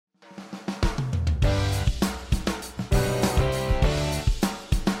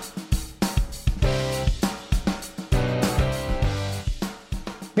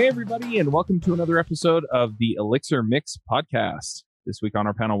Hey, everybody, and welcome to another episode of the Elixir Mix podcast. This week on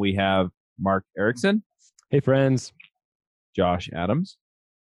our panel, we have Mark Erickson. Hey, friends. Josh Adams.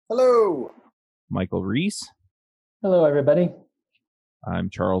 Hello. Michael Reese. Hello, everybody.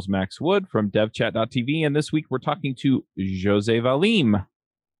 I'm Charles Max Wood from devchat.tv, and this week we're talking to José Valim.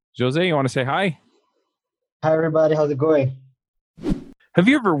 José, you want to say hi? Hi, everybody. How's it going? Have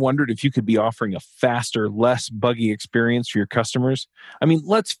you ever wondered if you could be offering a faster, less buggy experience for your customers? I mean,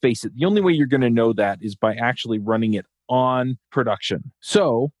 let's face it, the only way you're going to know that is by actually running it on production.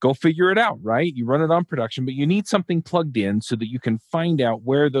 So go figure it out, right? You run it on production, but you need something plugged in so that you can find out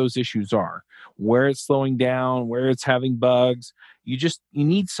where those issues are, where it's slowing down, where it's having bugs. You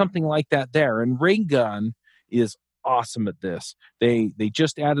need something like that there. And Raygun is awesome at this. They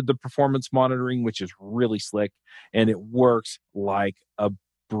just added the performance monitoring, which is really slick, and it works like a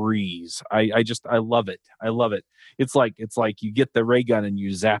breeze. I love it. I love it. It's like you get the ray gun and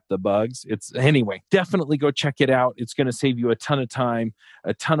you zap the bugs. Anyway, definitely go check it out. It's going to save you a ton of time,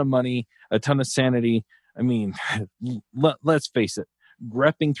 a ton of money, a ton of sanity. I mean, let's face it.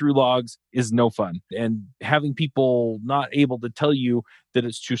 Grepping through logs is no fun, and having people not able to tell you that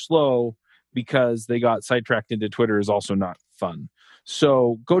it's too slow because they got sidetracked into Twitter is also not fun.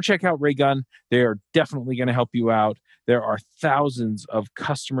 So go check out Raygun. They are definitely going to help you out. There are thousands of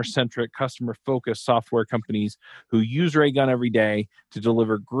customer-centric, customer-focused software companies who use Raygun every day to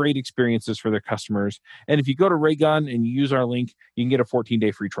deliver great experiences for their customers. And if you go to Raygun and you use our link, you can get a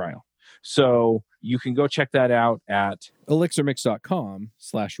 14-day free trial. So you can go check that out at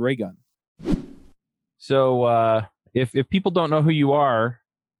elixirmix.com/Raygun. So if people don't know who you are,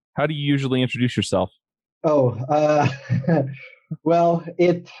 how do you usually introduce yourself? Well,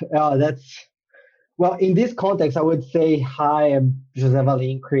 in this context, I would say, hi, I'm José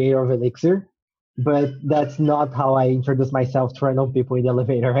Valim, creator of Elixir, but that's not how I introduce myself to random people in the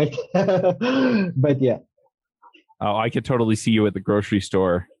elevator, right? But yeah. Oh, I could totally see you at the grocery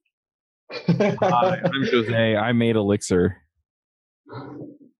store. Hi, I'm José. I made Elixir.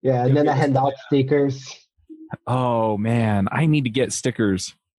 Yeah, and then I hand out stickers. Oh, man, I need to get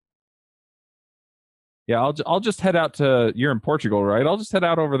stickers. Yeah, I'll just head out to. You're in Portugal, right? I'll just head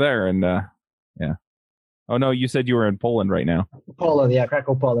out over there and yeah. Oh no, you said you were in Poland right now. Poland, yeah,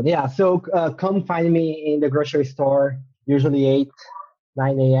 Krakow, Poland. Yeah, so come find me in the grocery store, usually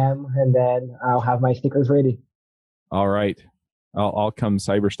 9 a.m., and then I'll have my stickers ready. All right, I'll come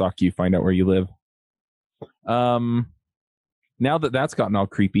cyberstalk you, find out where you live. Now that's gotten all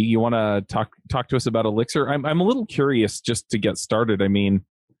creepy, you want to talk to us about Elixir? I'm a little curious just to get started. I mean.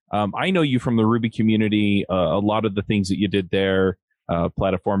 I know you from the Ruby community, a lot of the things that you did there,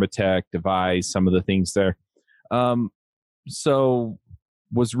 Plataforma Tech, Devise, some of the things there. So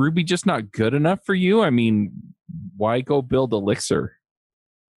was Ruby just not good enough for you? I mean, why go build Elixir?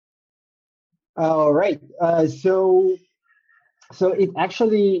 All right. So it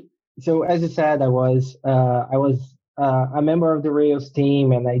actually, so as you said, I was a member of the Rails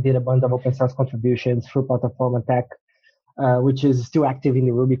team, and I did a bunch of open source contributions through Plataforma Tech. Which is still active in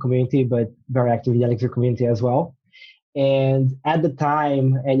the Ruby community, but very active in the Elixir community as well. And at the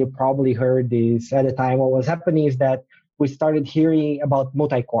time, and you probably heard this, at the time what was happening is that we started hearing about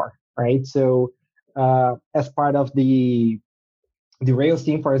multi-core, right? So as part of the Rails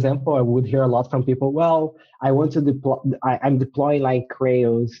team, for example, I would hear a lot from people, well, I want to deploy, I'm deploying like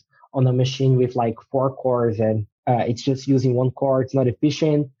Rails on a machine with like 4 cores, and it's just using 1 core, it's not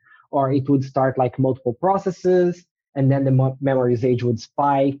efficient, or it would start like multiple processes, and then the memory usage would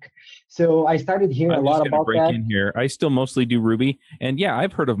spike. So I started hearing a lot about that. In here. I still mostly do Ruby, and yeah,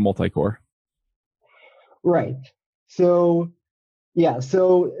 I've heard of multi-core. Right. So yeah.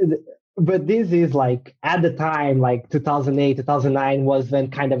 But this is like at the time, like 2008, 2009 was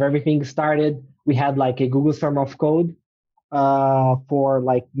when kind of everything started. We had like a Google Storm of Code for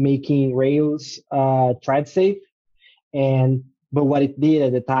like making Rails thread safe, but what it did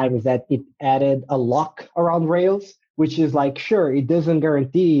at the time is that it added a lock around Rails, which is like, sure, it doesn't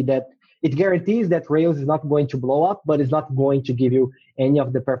guarantee that, it guarantees that Rails is not going to blow up, but it's not going to give you any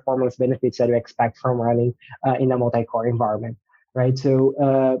of the performance benefits that you expect from running in a multi-core environment, right? So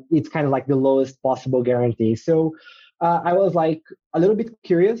it's kind of like the lowest possible guarantee. So I was like a little bit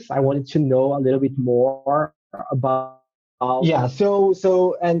curious. I wanted to know a little bit more about. Yeah, so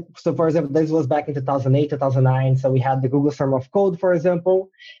for example, this was back in 2008, 2009. So we had the Google Storm of Code, for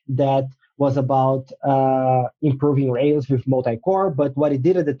example, that was about improving Rails with multi-core. But what it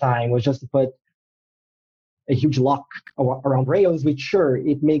did at the time was just to put a huge lock around Rails, which sure,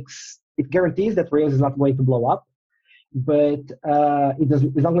 it guarantees that Rails is not going to blow up, but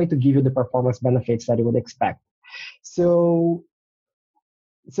it's not going to give you the performance benefits that you would expect. So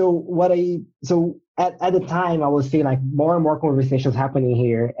At the time I was seeing like more and more conversations happening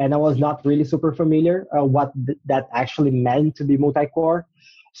here, and I was not really super familiar what that actually meant to be multi-core.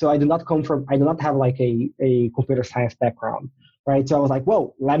 So I do not have like a computer science background, right? So I was like,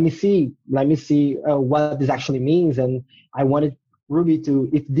 whoa, let me see what this actually means. And I wanted Ruby to,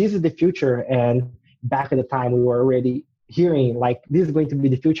 if this is the future, and back at the time we were already hearing like this is going to be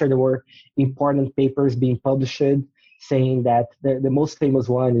the future. There were important papers being published saying that the most famous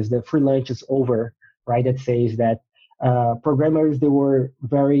one is the free lunch is over, right? That says that programmers, they were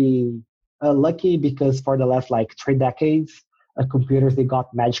very lucky because for the last like 3 decades, computers, they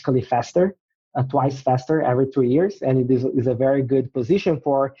got magically faster, twice faster every 2 years. And it is a very good position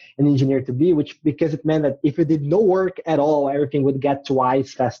for an engineer to be, which because it meant that if you did no work at all, everything would get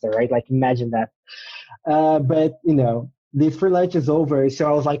twice faster, right? Like imagine that. But this free lunch is over. So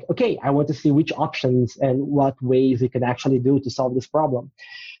I was like, okay, I want to see which options and what ways we can actually do to solve this problem.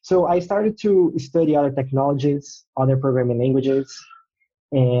 So I started to study other technologies, other programming languages,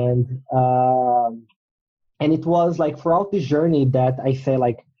 and it was like throughout the journey that I say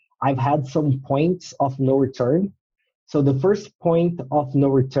like I've had some points of no return. So the first point of no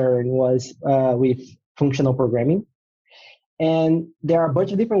return was with functional programming. And there are a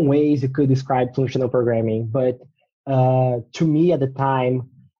bunch of different ways you could describe functional programming, but to me at the time,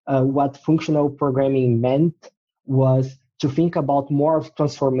 what functional programming meant was to think about more of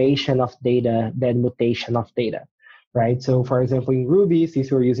transformation of data than mutation of data, right? So for example, in Ruby,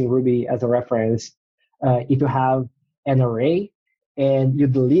 since we're using Ruby as a reference, if you have an array and you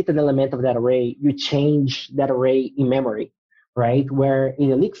delete an element of that array, you change that array in memory, right? Where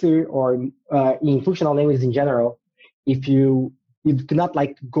in Elixir or in functional languages in general, if you cannot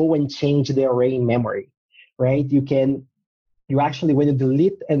like go and change the array in memory, right? You actually, when you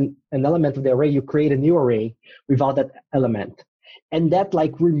delete an element of the array, you create a new array without that element. And that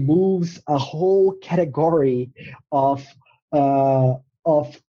like removes a whole category of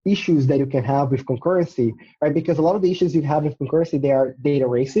issues that you can have with concurrency, right? Because a lot of the issues you have with concurrency, they are data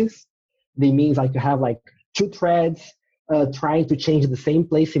races. They means like you have like two threads trying to change the same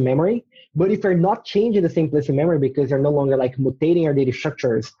place in memory. But if you're not changing the same place in memory because you're no longer like mutating your data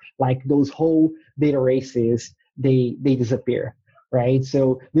structures, like those whole data races, they disappear, right?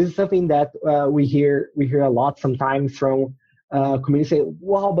 So this is something that we hear a lot sometimes from communities say,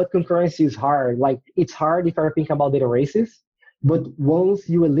 wow, but concurrency is hard. Like it's hard if you're thinking about data races, but once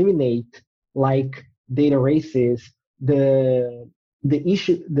you eliminate like data races, the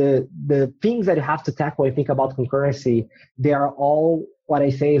things that you have to tackle and think about concurrency, they are all what I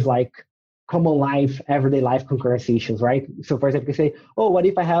say is like common life, everyday life concurrency issues, right? So for example, you say, oh, what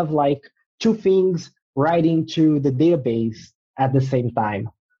if I have like two things writing to the database at the same time?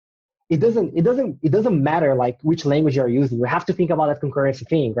 It doesn't matter like which language you're using. You have to think about that concurrency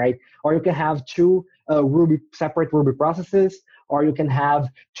thing, right? Or you can have two separate Ruby processes, or you can have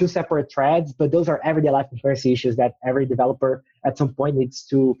two separate threads, but those are everyday life concurrency issues that every developer at some point needs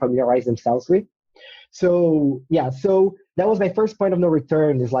to familiarize themselves with. So yeah, so that was my first point of no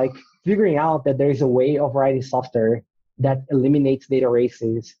return, is like figuring out that there is a way of writing software that eliminates data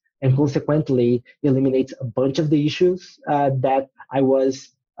races and consequently eliminates a bunch of the issues that I was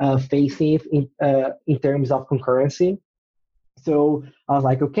facing in terms of concurrency. So I was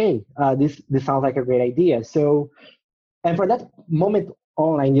like, okay, this sounds like a great idea. So, and for that moment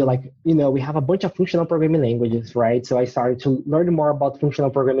on, I knew like, we have a bunch of functional programming languages, right? So I started to learn more about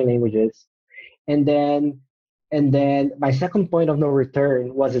functional programming languages. And then my second point of no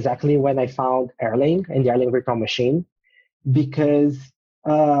return was exactly when I found Erlang and the Erlang virtual machine, because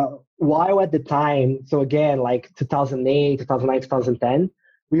while at the time, so again, like 2008, 2009, 2010,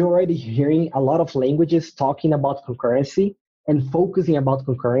 we were already hearing a lot of languages talking about concurrency and focusing about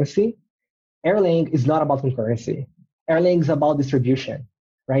concurrency. Erlang is not about concurrency. Erlang is about distribution,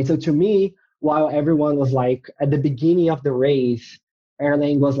 right? So to me, while everyone was like at the beginning of the race,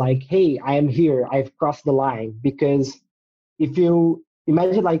 Erlang was like, hey, I am here. I've crossed the line. Because if you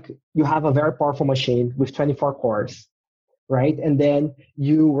imagine like you have a very powerful machine with 24 cores, right? And then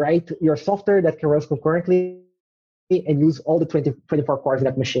you write your software that can run concurrently and use all the 24 cores in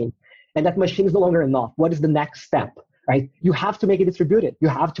that machine. And that machine is no longer enough. What is the next step, right? You have to make it distributed. You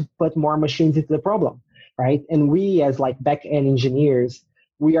have to put more machines into the problem, right? And we as like back-end engineers,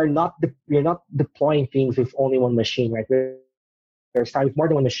 we're not deploying things with only one machine, right? We're starting with more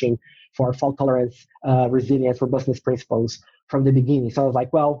than one machine for fault tolerance, resilience, robustness principles from the beginning. So I was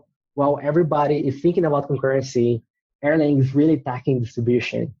like, well, everybody is thinking about concurrency. Erlang is really attacking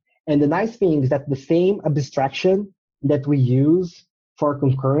distribution. And the nice thing is that the same abstraction that we use for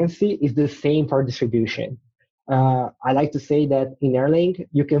concurrency is the same for distribution. I like to say that in Erlang,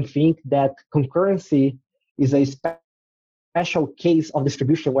 you can think that concurrency is a special case of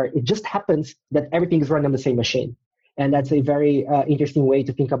distribution where it just happens that everything is running on the same machine. And that's a very interesting way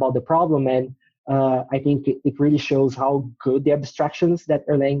to think about the problem. And I think it really shows how good the abstractions that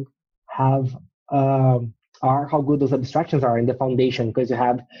Erlang have are, how good those abstractions are in the foundation, because you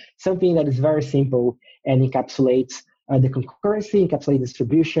have something that is very simple and encapsulates the concurrency, encapsulates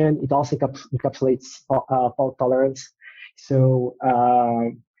distribution. It also encapsulates fault tolerance. So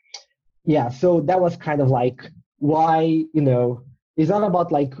yeah, so that was kind of like why, it's not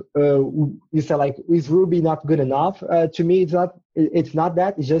about like you said, like, is Ruby not good enough? To me, it's not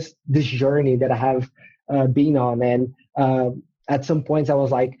that. It's just this journey that I have been on, and at some points I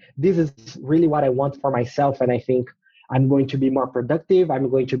was like, this is really what I want for myself, and I think I'm going to be more productive. I'm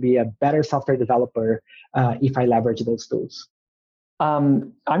going to be a better software developer if I leverage those tools.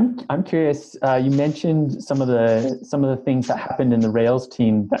 I'm curious. You mentioned some of the things that happened in the Rails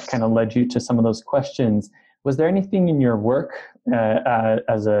team that kind of led you to some of those questions. Was there anything in your work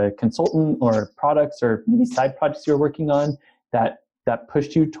as a consultant or products or maybe side projects you were working on that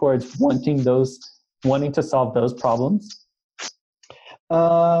pushed you towards wanting to solve those problems?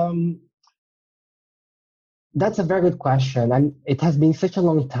 That's a very good question, and it has been such a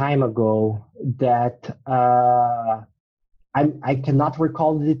long time ago that I cannot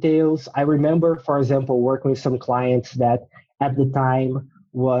recall the details. I remember, for example, working with some clients that at the time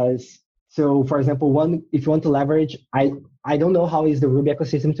was, so for example, if you want to leverage, I don't know how is the Ruby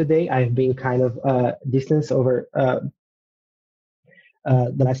ecosystem today. I've been kind of distance over the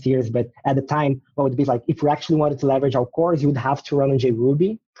last years, but at the time, what would be like, if we actually wanted to leverage our cores, you would have to run on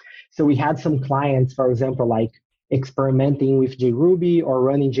JRuby. So we had some clients, for example, like experimenting with JRuby or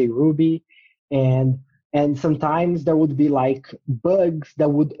running JRuby, and sometimes there would be like bugs that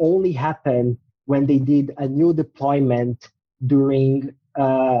would only happen when they did a new deployment during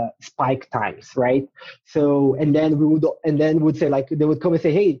spike times, right? So, and then would say, like, they would come and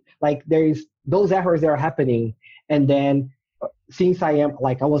say, hey, like, there's those errors that are happening. And then since I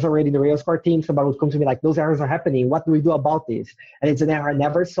was already in the Rails core team, somebody would come to me like, those errors are happening. What do we do about this? And it's an error I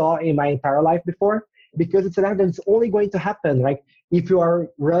never saw in my entire life before, because it's an error that's only going to happen, like, if you are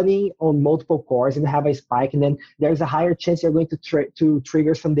running on multiple cores and have a spike, and then there's a higher chance you're going to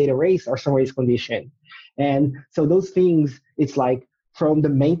trigger some data race or some race condition. And so those things, it's like, from the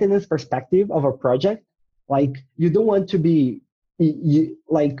maintenance perspective of a project, like, you don't want to be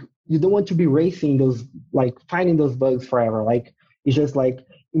racing those, like, finding those bugs forever. Like, it's just like,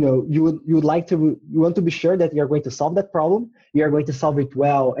 you want to be sure that you're going to solve that problem, you're going to solve it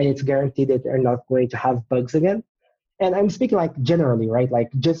well, and it's guaranteed that you're not going to have bugs again. And I'm speaking like generally, right?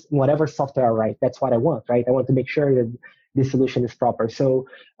 Like, just whatever software I write, that's what I want, right? I want to make sure that the solution is proper. So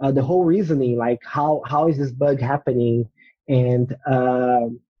the whole reasoning, like, how is this bug happening, and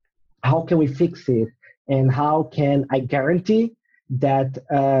how can we fix it, and how can I guarantee that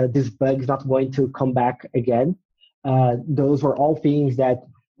this bug is not going to come back again? Those were all things that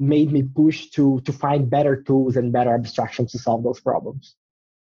made me push to find better tools and better abstractions to solve those problems.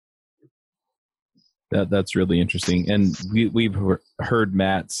 That's really interesting. And we've heard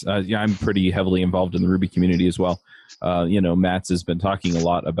Matt's, I'm pretty heavily involved in the Ruby community as well. Matt's has been talking a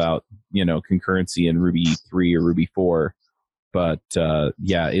lot about, concurrency in Ruby 3 or Ruby 4. But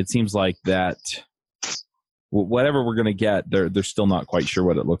it seems like that whatever we're going to get, they're still not quite sure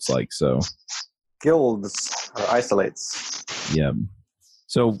what it looks like. So guilds or isolates. Yeah.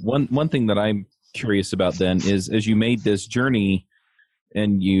 So one thing that I'm curious about then is, as you made this journey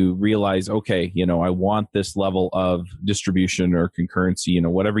and you realize, okay, I want this level of distribution or concurrency,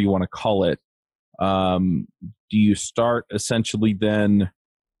 whatever you want to call it, do you start essentially then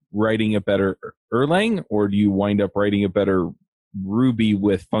writing a better Erlang, or do you wind up writing a better Ruby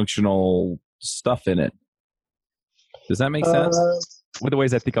with functional stuff in it? Does that make sense? One of the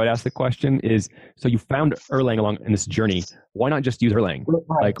ways I think I would ask the question is, so you found Erlang along in this journey. Why not just use Erlang?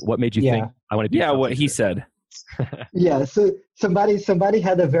 Right. Like, what made you think I want to do something? What he said. Yeah, so somebody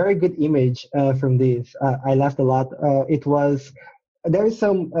had a very good image from this. I laughed a lot. There is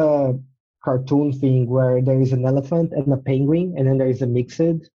some cartoon thing where there is an elephant and a penguin, and then there is a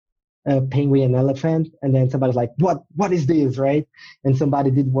mixed penguin and elephant, and then somebody's like, what is this, right? And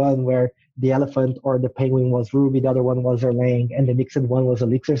somebody did one where the elephant or the penguin was Ruby, the other one was Erlang, and the mixed one was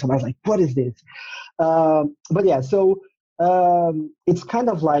Elixir. Somebody's like, what is this? But yeah, so it's kind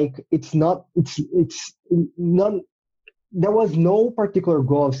of like, it's not, there was no particular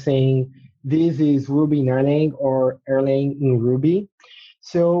goal of saying this is Ruby in Erlang or Erlang in Ruby.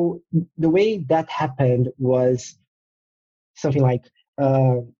 So the way that happened was something like,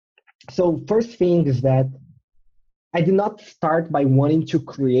 so first thing is that I did not start by wanting to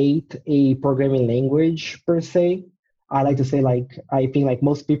create a programming language per se. I like to say, like, I think like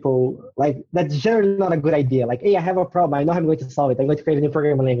most people, like, that's generally not a good idea. Like, hey, I have a problem. I know how I'm going to solve it. I'm going to create a new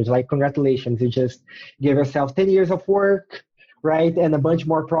programming language. Like, congratulations. You just give yourself 10 years of work, right? And a bunch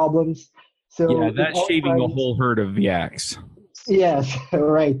more problems. So Yeah, it that's all shaving a started. whole herd of yaks. Yes,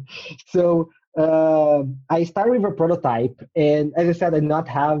 right. So I started with a prototype, and as I said, I did not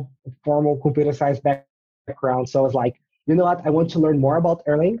have a formal computer science background. So I was like, you know what? I want to learn more about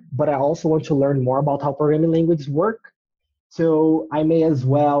Erlang, but I also want to learn more about how programming languages work. So I may as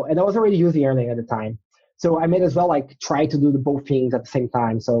well, and I was already using Erlang at the time. So I may as well like try to do the both things at the same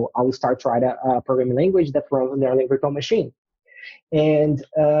time. So I will start to write a programming language that runs on the Erlang virtual machine. And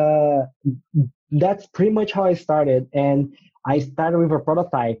that's pretty much how I started. And I started with a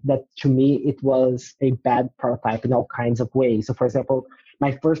prototype that to me, it was a bad prototype in all kinds of ways. So for example,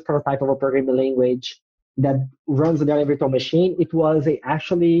 my first prototype of a programming language that runs on the virtual machine, it was an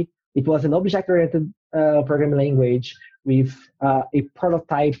object-oriented programming language with a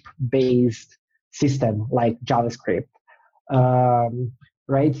prototype-based system like JavaScript.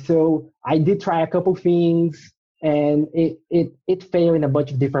 Right? So I did try a couple things, and it failed in a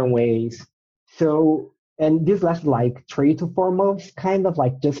bunch of different ways. So, and this lasted like 3 to 4 months, kind of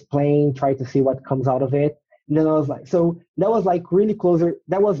like just playing, try to see what comes out of it. And then I was like, so that was like really closer.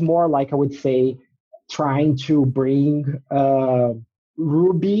 That was more like, I would say, trying to bring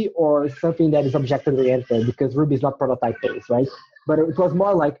Ruby or something that is object oriented, because Ruby is not prototype based, right? But it was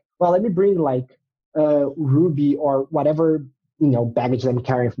more like, well, let me bring like Ruby or whatever, baggage I'm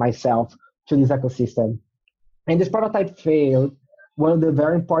carrying with myself to this ecosystem. And this prototype failed. One of the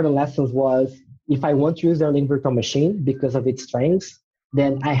very important lessons was, if I want to use their Link virtual machine because of its strengths,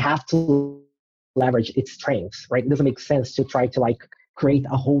 then I have to leverage its strengths, right? It doesn't make sense to try to like create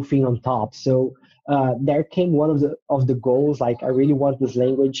a whole thing on top. So there came one of the goals. Like, I really want this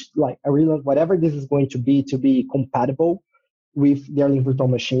language, like I really want whatever this is going to be compatible with their Link virtual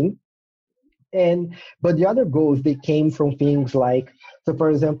machine. But the other goals, they came from things like, so for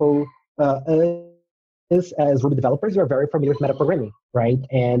example, as Ruby developers, we are very familiar with metaprogramming, right?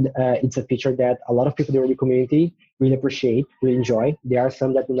 And it's a feature that a lot of people in the Ruby community really appreciate, really enjoy. There are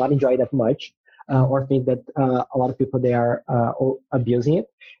some that do not enjoy that much, or think that a lot of people, they are abusing it.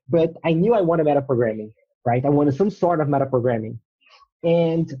 But I knew I wanted metaprogramming, right? I wanted some sort of metaprogramming.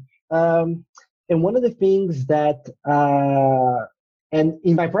 And one of the things that and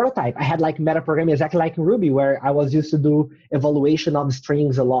in my prototype, I had like metaprogramming exactly like in Ruby, where I was used to do evaluation of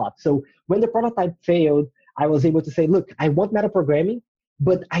strings a lot. So when the prototype failed, I was able to say, look, I want metaprogramming,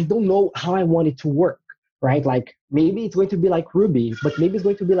 but I don't know how I want it to work, right? Like, maybe it's going to be like Ruby, but maybe it's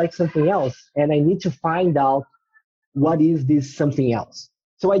going to be like something else. And I need to find out what is this something else.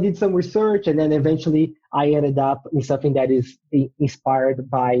 So I did some research, and then eventually I ended up in something that is inspired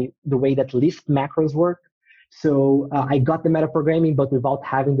by the way that Lisp macros work. So I got the metaprogramming, but without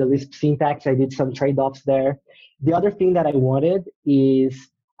having the Lisp syntax. I did some trade-offs there. The other thing that I wanted is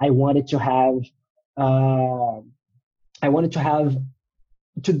I wanted to have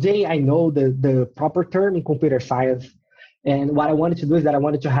today I know the proper term in computer science. And what I wanted to do is that I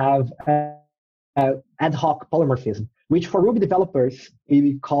wanted to have ad hoc polymorphism, which for Ruby developers,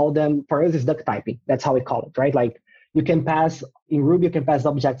 we call them, for us, is duck typing. That's how we call it, right? Like, in Ruby, you can pass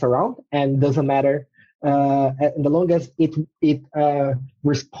objects around, and doesn't matter. And the long as it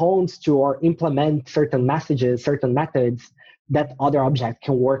responds to or implements certain messages, certain methods, that other object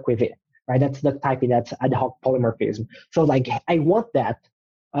can work with it, right? That's the typing, that's ad hoc polymorphism. So like, I want that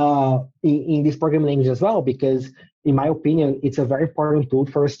in this programming language as well, because in my opinion, it's a very important tool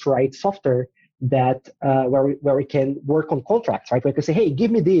for us to write software that where we can work on contracts, right? We can say, hey, give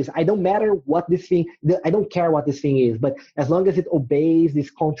me this. I don't care what this thing is, but as long as it obeys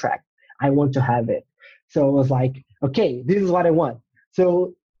this contract, I want to have it. So I was like, okay, this is what I want.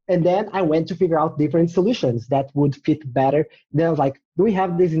 So, and then I went to figure out different solutions that would fit better. Then I was like, do we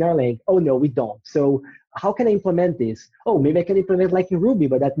have this in Erlang? Oh, no, we don't. So how can I implement this? Oh, maybe I can implement like in Ruby,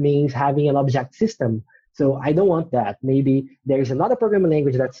 but that means having an object system. So I don't want that. Maybe there's another programming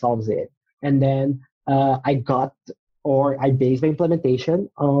language that solves it. And then I based my implementation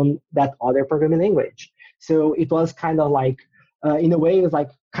on that other programming language. So it was kind of like, in a way, it was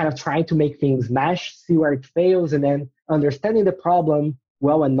like kind of trying to make things mesh, see where it fails, and then understanding the problem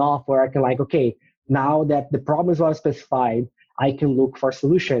well enough where I can like, okay, now that the problem is well specified, I can look for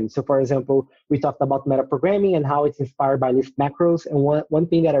solutions. So for example, we talked about metaprogramming and how it's inspired by Lisp macros. And one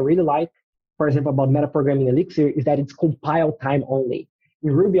thing that I really like, for example, about metaprogramming Elixir is that it's compile time only.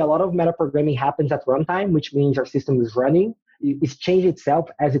 In Ruby, a lot of metaprogramming happens at runtime, which means our system is running. It's changing itself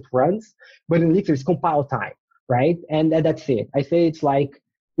as it runs. But in Elixir, it's compile time, right? And that's it. I say it's like,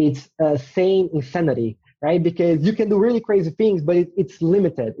 it's sane insanity, right? Because you can do really crazy things, but it's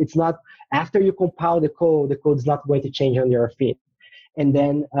limited. It's not, after you compile the code is not going to change on your feet. And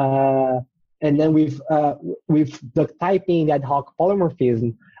then with the typing ad hoc polymorphism,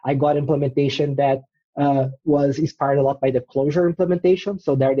 I got implementation that was inspired a lot by the closure implementation.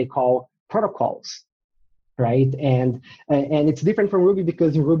 So there they call protocols, right? And it's different from Ruby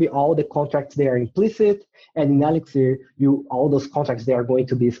because in Ruby all the contracts they are implicit, and in Elixir all those contracts they are going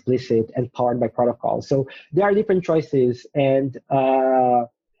to be explicit and powered by protocols. So there are different choices, and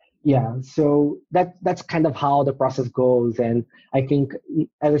yeah, so that's kind of how the process goes. And I think,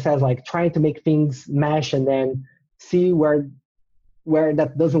 as I said, like trying to make things mesh and then see where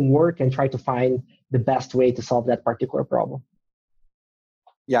that doesn't work and try to find the best way to solve that particular problem.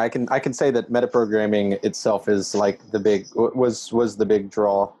 Yeah, I can say that metaprogramming itself is like was the big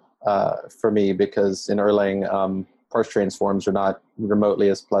draw for me, because in Erlang, parse transforms are not remotely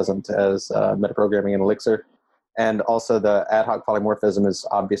as pleasant as metaprogramming in Elixir. And also the ad hoc polymorphism is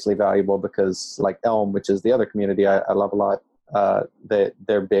obviously valuable because, like Elm, which is the other community I love a lot,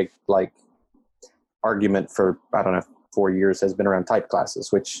 their big like argument for, I don't know, 4 years has been around type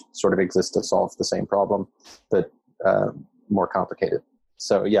classes, which sort of exist to solve the same problem, but more complicated.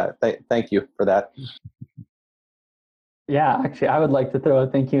 So yeah, thank you for that. Yeah, actually, I would like to throw a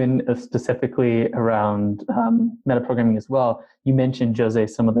thank you in specifically around metaprogramming as well. You mentioned, Jose,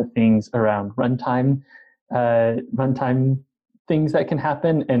 some of the things around runtime things that can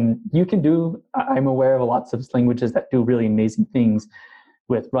happen, and you can do. I'm aware of lots of languages that do really amazing things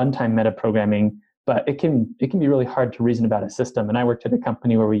with runtime metaprogramming, but it can be really hard to reason about a system. And I worked at a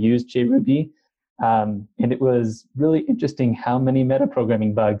company where we used JRuby, and it was really interesting how many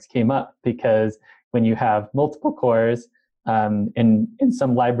metaprogramming bugs came up, because when you have multiple cores in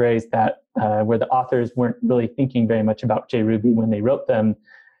some libraries that where the authors weren't really thinking very much about JRuby when they wrote them,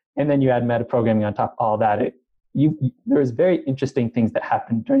 and then you add metaprogramming on top of all that, there's very interesting things that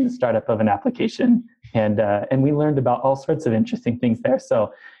happen during the startup of an application, and we learned about all sorts of interesting things there.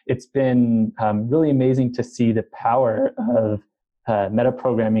 So it's been really amazing to see the power of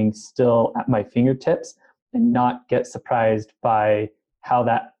metaprogramming still at my fingertips, and not get surprised by how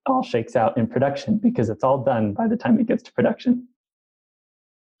that all shakes out in production, because it's all done by the time it gets to production.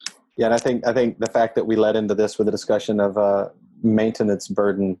 Yeah, and I think the fact that we led into this with a discussion of maintenance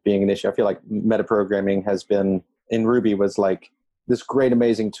burden being an issue, I feel like metaprogramming has been, in Ruby, was like this great,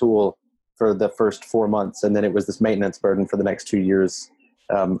 amazing tool for the first 4 months, and then it was this maintenance burden for the next 2 years,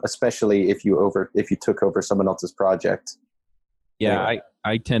 especially if you took over someone else's project. Yeah, anyway.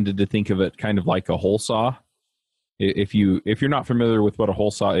 I tended to think of it kind of like a hole saw. If you're not familiar with what a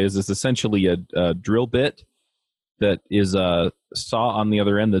hole saw is, it's essentially a drill bit that is a saw on the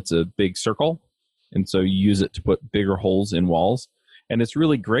other end that's a big circle. And so you use it to put bigger holes in walls. And it's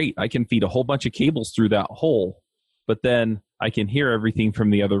really great. I can feed a whole bunch of cables through that hole, but then I can hear everything from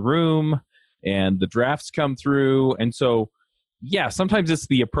the other room, and the drafts come through. And so, yeah, sometimes it's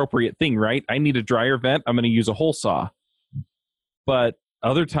the appropriate thing, right? I need a dryer vent. I'm going to use a hole saw. But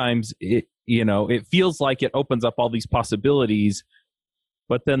other times, it feels like it opens up all these possibilities,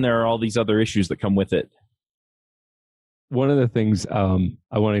 but then there are all these other issues that come with it. One of the things I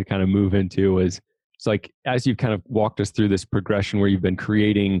wanted to kind of move into is, it's like, as you've kind of walked us through this progression where you've been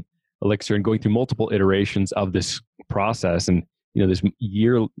creating Elixir and going through multiple iterations of this process, and this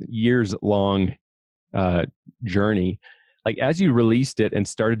years long journey, like as you released it and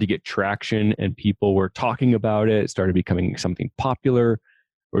started to get traction and people were talking about it, started becoming something popular,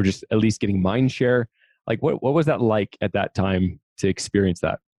 or just at least getting mind share, like what was that like at that time to experience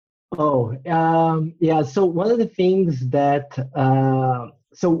that? Oh, yeah. So one of the things that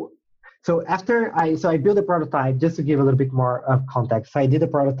so after I built a prototype, just to give a little bit more of context. So I did a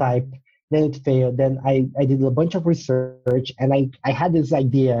prototype, then it failed. Then I did a bunch of research, and I had this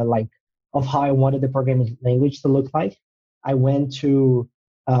idea like of how I wanted the programming language to look like. I went to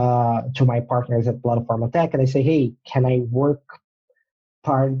my partners at Plataforma Tech, and I say, hey, can I work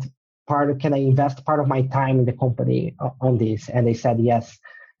can I invest part of my time in the company on this? And they said yes.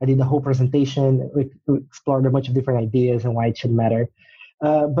 I did the whole presentation. We explored a bunch of different ideas and why it should matter.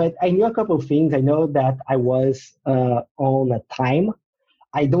 But I knew a couple of things. I know that I was on a time.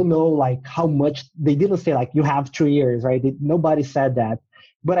 I don't know like how much. They didn't say like you have 2 years, right? Nobody said that.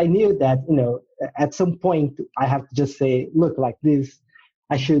 But I knew that at some point I have to just say, look, like this,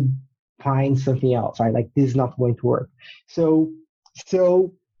 I should find something else, right? Like this is not going to work. So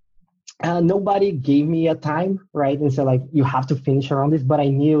nobody gave me a time, right? And so like you have to finish around this. But I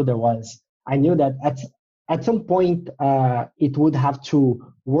knew that at some point, it would have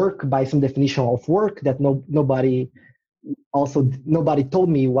to work by some definition of work that nobody told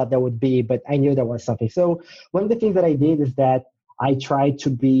me what that would be, but I knew there was something. So one of the things that I did is that I tried to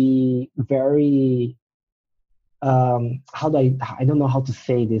be very, I don't know how to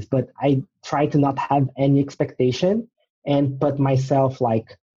say this, but I try to not have any expectation and put myself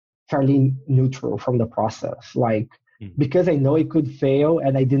like fairly neutral from the process. Like, because I know it could fail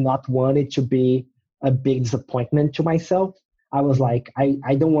and I did not want it to be a big disappointment to myself. I was like,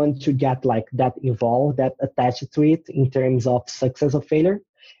 I don't want to get like that involved, that attached to it in terms of success or failure.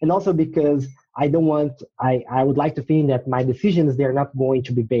 And also because I would like to think that my decisions, they're not going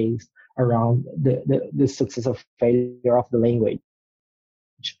to be based around the success or failure of the language,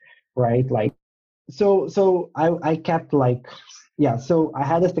 right? Like, so I kept like, yeah, so I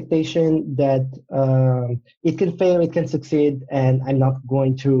had expectation that it can fail, it can succeed, and I'm not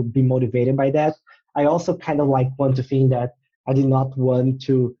going to be motivated by that. I also kind of like want to think that I did not want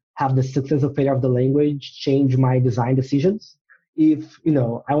to have the success or failure of the language change my design decisions. If,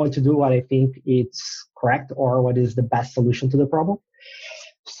 I want to do what I think it's correct or what is the best solution to the problem.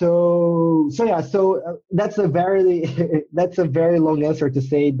 So that's a very that's a very long answer to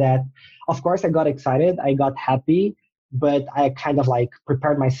say that, of course, I got excited, I got happy, but I kind of like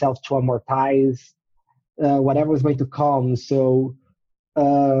prepared myself to amortize whatever was going to come. So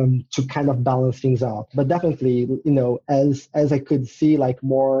to kind of balance things out. But definitely, as I could see like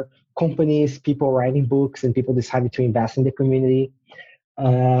more companies, people writing books, and people decided to invest in the community,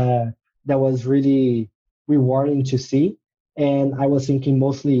 that was really rewarding to see. And I was thinking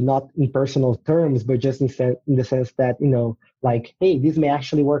mostly not in personal terms, but just in the sense that, like, hey, this may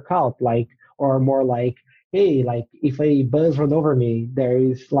actually work out, like, or more like, hey, like if a buzz run over me, there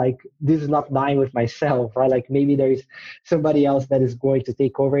is like, this is not dying with myself, right? Like maybe there is somebody else that is going to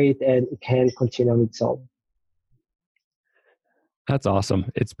take over it and it can continue on its own. That's awesome.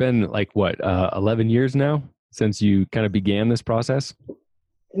 It's been like what, 11 years now since you kind of began this process?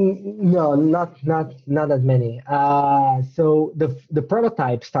 No, not that many. So the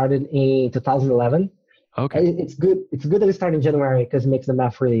prototype started in 2011. Okay. It's good that it started in January because it makes the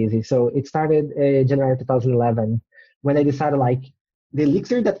math really easy. So it started January 2011 when I decided like the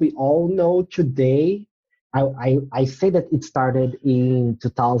Elixir that we all know today. I say that it started in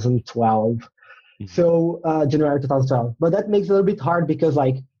 2012. Mm-hmm. So January 2012. But that makes it a little bit hard because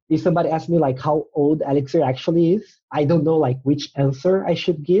like if somebody asks me like how old Elixir actually is, I don't know like which answer I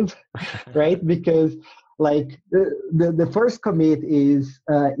should give, right? Because like the first commit is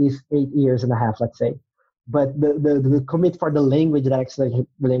 8.5 years, let's say. But the commit for the language the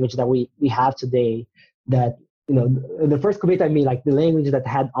language that we have today, that the first commit, I mean like the language that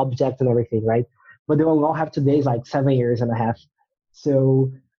had objects and everything, right? But the one we all have today is like 7.5 years.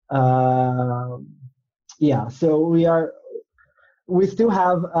 So yeah, so we still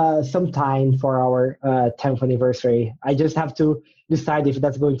have some time for our 10th anniversary. I just have to decide if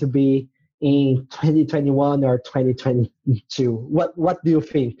that's going to be in 2021 or 2022. What do you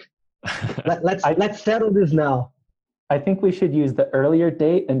think? Let's settle this now. I think we should use the earlier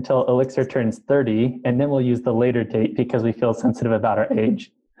date until Elixir turns 30, and then we'll use the later date because we feel sensitive about our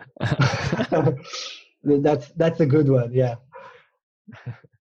age. That's a good one. Yeah.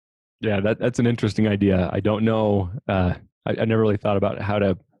 Yeah, that's an interesting idea. I don't know. I never really thought about how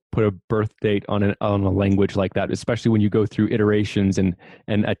to put a birth date on a language like that, especially when you go through iterations and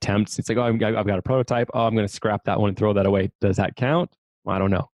attempts. It's like, oh, I've got a prototype. Oh, I'm going to scrap that one and throw that away. Does that count? I don't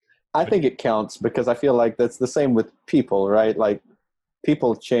know. I think it counts because I feel like that's the same with people, right? Like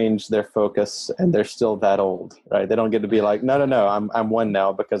people change their focus and they're still that old, right? They don't get to be like, no, I'm one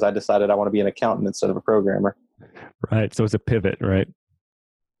now because I decided I want to be an accountant instead of a programmer. Right. So it's a pivot, right?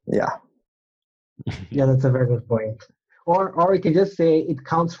 Yeah. Yeah, that's a very good point. Or we can just say it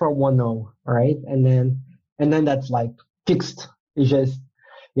counts for 1.0, right? And then that's like fixed. It's just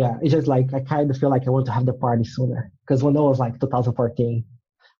like I kind of feel like I want to have the party sooner because 1.0 was like 2014.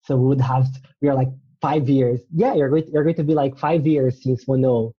 So we are like 5 years. Yeah, you're going to be like 5 years since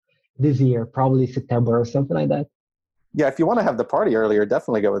 1.0 this year, probably September or something like that. Yeah, if you want to have the party earlier,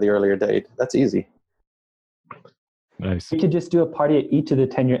 definitely go with the earlier date. That's easy. Nice. We could just do a party at each of the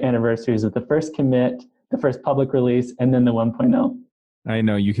 10-year anniversaries with the first commit, the first public release, and then the 1.0. I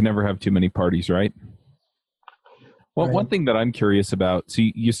know you can never have too many parties, right? Well, right. One thing that I'm curious about, so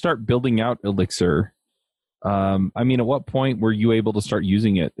you start building out Elixir. I mean, at what point were you able to start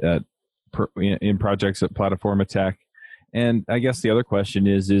using it in projects at Plataforma Tech? And I guess the other question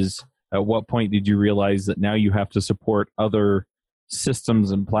is at what point did you realize that now you have to support other systems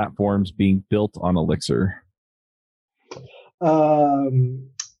and platforms being built on Elixir?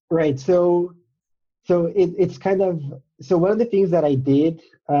 Right. So it's kind of, so one of the things that I did,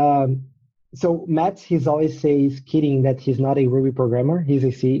 so Matt, he's always says kidding that he's not a Ruby programmer. He's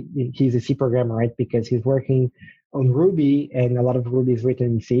a C programmer, right? Because he's working on Ruby and a lot of Ruby is written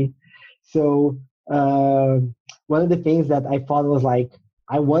in C. So one of the things that I thought was like,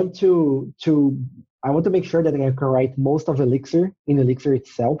 I want to make sure that I can write most of Elixir in Elixir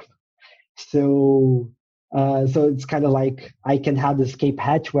itself. So it's kind of like I can have this escape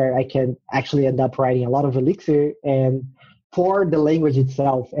hatch where I can actually end up writing a lot of Elixir and for the language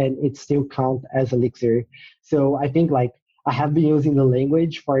itself, and it still count as Elixir. So I think like I have been using the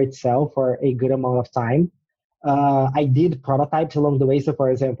language for itself for a good amount of time. I did prototypes along the way. So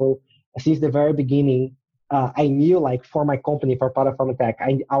for example, since the very beginning, I knew like for my company, for Platform Tech,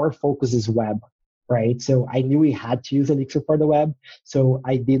 our focus is web, right? So I knew we had to use Elixir for the web. So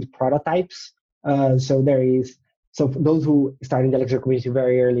I did prototypes. So for those who started in the Elixir community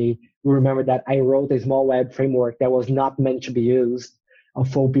very early, we remember that I wrote a small web framework that was not meant to be used,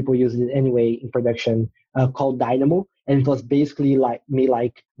 although people used it anyway in production, called Dynamo. And it was basically like me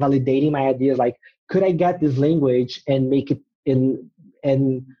like validating my ideas, like, could I get this language and make it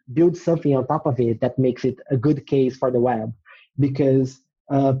and build something on top of it that makes it a good case for the web? Because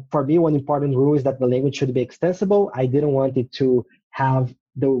for me, one important rule is that the language should be extensible. I didn't want it to have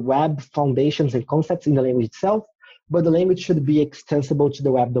the web foundations and concepts in the language itself, but the language should be extensible to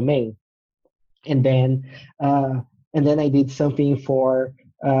the web domain. And then I did something for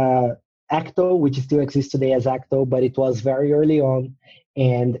Acto, which still exists today as Acto, but it was very early on,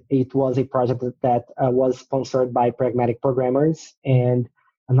 and it was a project that was sponsored by Pragmatic Programmers and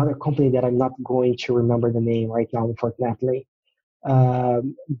another company that I'm not going to remember the name right now, unfortunately.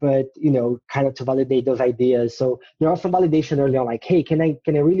 But kind of to validate those ideas. So there was some validation early on, like, hey, can I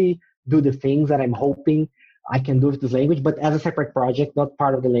really do the things that I'm hoping I can do with this language, but as a separate project, not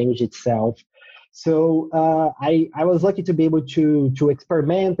part of the language itself. So I was lucky to be able to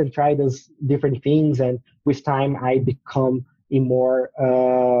experiment and try those different things, and with time I become a more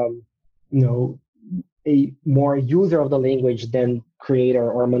user of the language than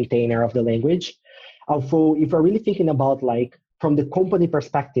creator or maintainer of the language. Although if we're really thinking about like from the company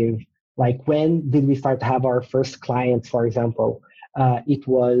perspective, like when did we start to have our first clients, for example, it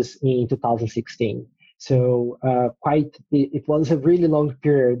was in 2016. So it was a really long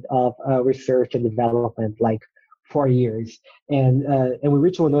period of research and development, like 4 years. And we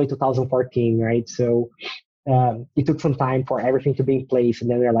reached Ono in 2014, right? So it took some time for everything to be in place. And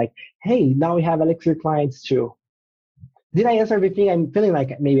then they're like, hey, now we have Elixir clients too. Did I answer everything? I'm feeling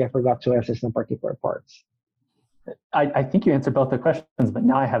like maybe I forgot to answer some particular parts. I think you answered both the questions, but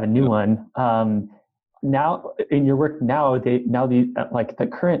now I have a new one. Now in your work like the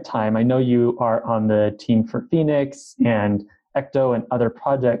current time, I know you are on the team for Phoenix and Ecto and other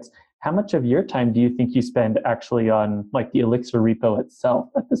projects. How much of your time do you think you spend actually on like the Elixir repo itself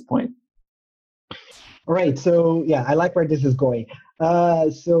at this point? All right. So yeah, I like where this is going.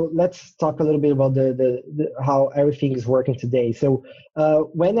 So let's talk a little bit about the how everything is working today. So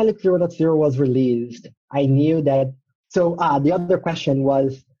when Elixir 1.0 was released, I knew that. So the other question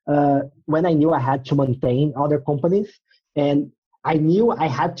was when I knew I had to maintain other companies, and I knew I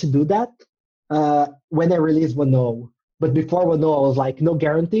had to do that when I released 1.0. But before 1.0, I was like, no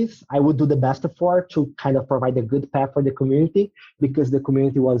guarantees. I would do the best effort to kind of provide a good path for the community because the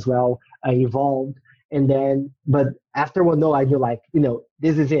community was well evolved. And then, but after 1.0, I knew like,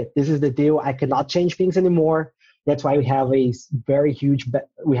 this is it. This is the deal. I cannot change things anymore. That's why we have a very huge,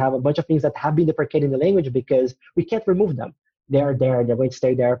 we have a bunch of things that have been deprecated in the language because we can't remove them. They're there. They're going to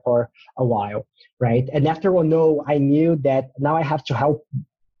stay there for a while, right? And after 1.0, I knew that now I have to help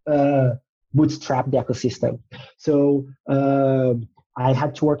bootstrap the ecosystem. So I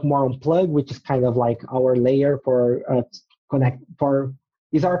had to work more on Plug, which is kind of like our layer for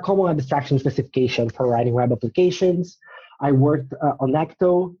is our common abstraction specification for writing web applications. I worked on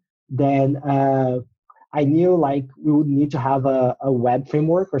Ecto. Then I knew like we would need to have a web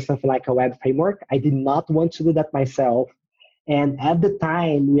framework or something like a web framework. I did not want to do that myself. And at the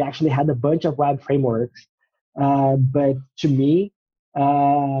time, we actually had a bunch of web frameworks. But to me,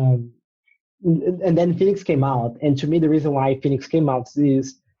 and then Phoenix came out. And to me, the reason why Phoenix came out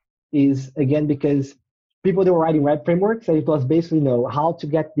is again, because people that were writing web frameworks, and it was basically how to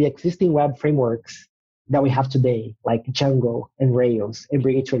get the existing web frameworks that we have today, like Django and Rails, and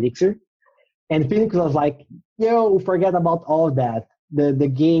bring it to Elixir. And Phoenix was like, forget about all of that. The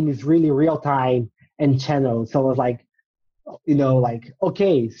game is really real time and channel. So I was like,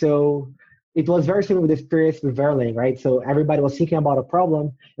 okay. So it was very similar with the experience with Verling, right? So everybody was thinking about a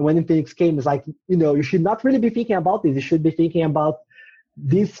problem. And when Phoenix came, it's like, you should not really be thinking about this. You should be thinking about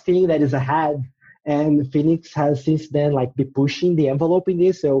this thing that is ahead And Phoenix has since then like been pushing the envelope in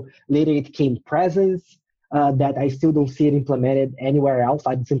this. So later it came Presence, that I still don't see it implemented anywhere else.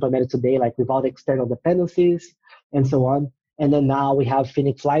 Like it's implemented today, like without external dependencies and so on. And then now we have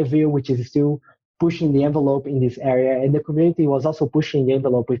Phoenix Live View, which is still pushing the envelope in this area. And the community was also pushing the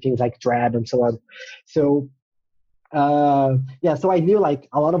envelope with things like Drab and so on. So so I knew like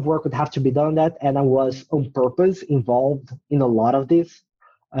a lot of work would have to be done on that, and I was on purpose involved in a lot of this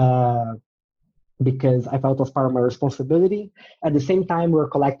because I felt it was part of my responsibility. At the same time, we were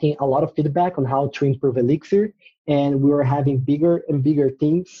collecting a lot of feedback on how to improve Elixir, and we were having bigger and bigger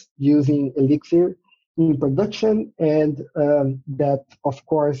teams using Elixir in production, and that of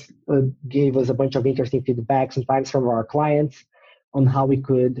course gave us a bunch of interesting feedback, sometimes from our clients, on how we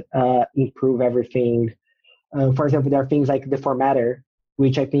could improve everything. For example, there are things like the formatter,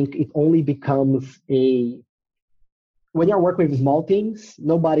 which I think it only becomes when you're working with small teams,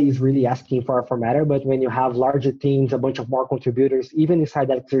 nobody is really asking for a formatter, but when you have larger teams, a bunch of more contributors, even inside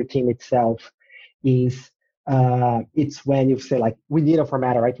the Elixir team itself, it's when you say like, we need a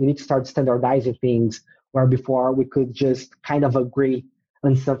formatter, right? We need to start standardizing things where before we could just kind of agree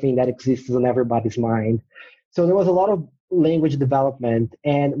on something that exists on everybody's mind. So there was a lot of language development,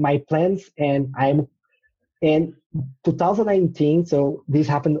 and my plans, and 2019, so this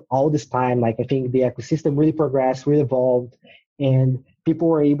happened all this time. Like I think the ecosystem really progressed, really evolved, and people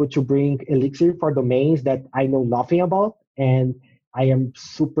were able to bring Elixir for domains that I know nothing about. And I am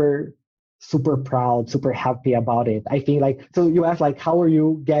super, super proud, super happy about it. I think like, so you asked like, how are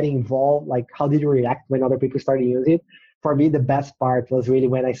you getting involved? Like, how did you react when other people started using it? For me, the best part was really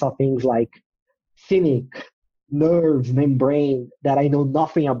when I saw things like Cynic, Nerves, Membrane that I know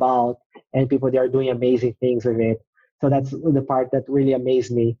nothing about, and people they are doing amazing things with it. So that's the part that really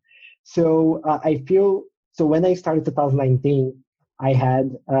amazed me. So I feel so when I started 2019, I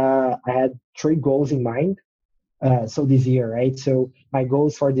had 3 goals in mind. So this year, right? So my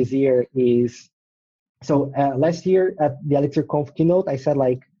goals for this year is last year at the Elixir Conf keynote, I said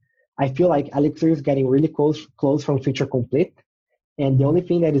like I feel like Elixir is getting really close from feature complete. And the only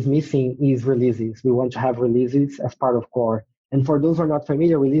thing that is missing is releases. We want to have releases as part of core. And for those who are not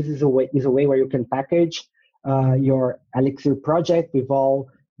familiar, releases is a way where you can package your Elixir project with all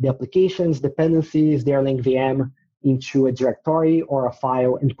the applications, dependencies, their Erlang VM into a directory or a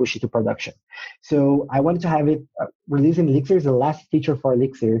file and push it to production. So I wanted to have it releasing Elixir is the last feature for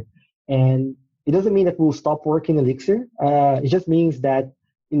Elixir. And it doesn't mean that we'll stop working Elixir. It just means that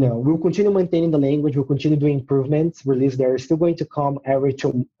we'll continue maintaining the language. We'll continue doing improvements. Release there is still going to come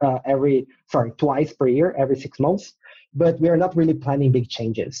twice per year, every 6 months. But we are not really planning big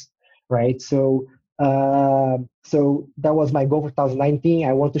changes, right? So that was my goal for 2019.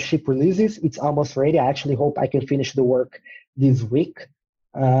 I want to ship releases. It's almost ready. I actually hope I can finish the work this week.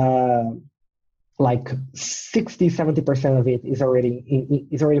 Like 60-70% of it is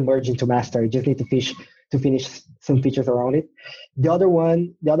already merged into master. I just need to finish some features around it. The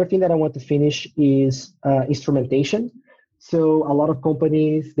other thing that I want to finish is instrumentation. So a lot of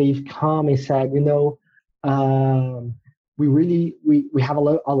companies, they've come and said, we have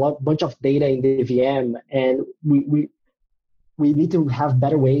a bunch of data in the VM, and we need to have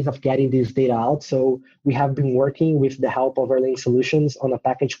better ways of getting this data out. So we have been working with the help of Erlang Solutions on a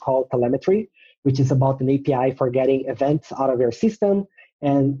package called Telemetry, which is about an API for getting events out of your system.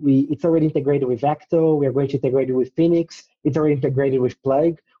 And it's already integrated with Vecto. We are going to integrate it with Phoenix. It's already integrated with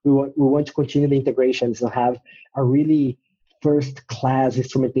Plug. We want to continue the integrations and have a really first-class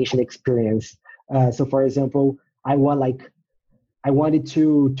instrumentation experience. So, for example, I wanted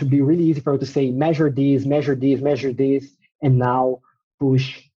to be really easy for you to say measure this, and now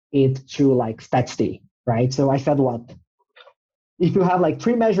push it to like stats-D, right? So I said what? If you have like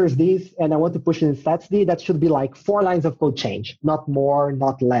 3 measures this, and I want to push it in stats-D, that should be like 4 lines of code change, not more,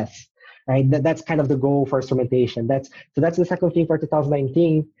 not less, right? That's kind of the goal for instrumentation. That's the second thing for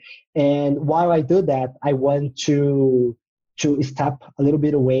 2019. And while I do that, I want to step a little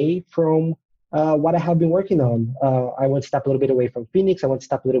bit away from what I have been working on. I want to step a little bit away from Phoenix. I want to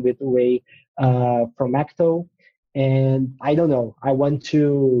step a little bit away from Acto. And I don't know. I want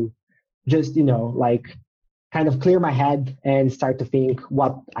to just, kind of clear my head and start to think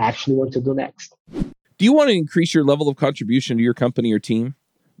what I actually want to do next. Do you want to increase your level of contribution to your company or team?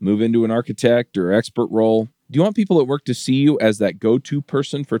 Move into an architect or expert role? Do you want people at work to see you as that go-to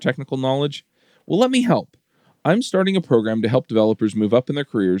person for technical knowledge? Well, let me help. I'm starting a program to help developers move up in their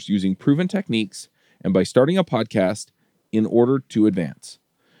careers using proven techniques and by starting a podcast in order to advance.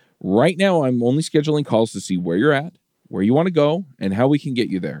 Right now, I'm only scheduling calls to see where you're at, where you want to go, and how we can get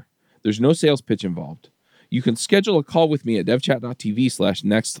you there. There's no sales pitch involved. You can schedule a call with me at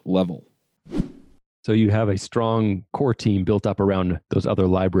devchat.tv/nextlevel. So you have a strong core team built up around those other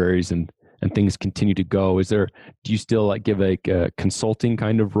libraries, and things continue to go. Do you still like give a consulting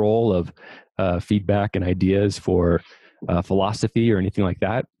kind of role of feedback and ideas for philosophy or anything like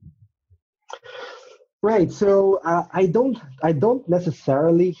that? Right. So I don't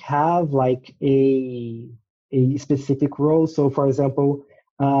necessarily have like a specific role. So for example,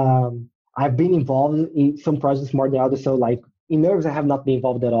 I've been involved in some projects more than others. So like in Nerves, I have not been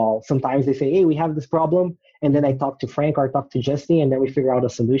involved at all. Sometimes they say, hey, we have this problem. And then I talk to Frank or talk to Justin, and then we figure out a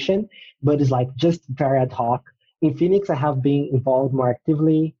solution. But it's like just very ad hoc. In Phoenix, I have been involved more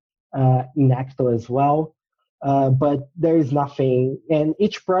actively, in Acto as well. But there is nothing. And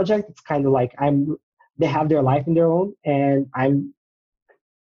each project, it's kind of like they have their life in their own, and and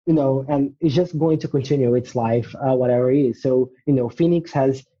it's just going to continue its life, whatever it is. So, Phoenix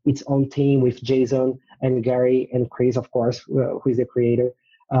has its own team with Jason and Gary and Chris, of course, who is the creator,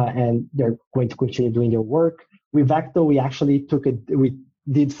 and they're going to continue doing their work. With Acto, we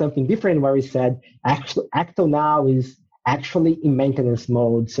did something different where we said, Acto now is actually in maintenance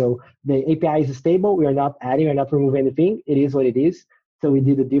mode. So the API is stable. We are not adding or not removing anything. It is what it is. So we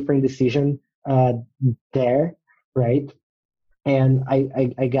did a different decision there, right? And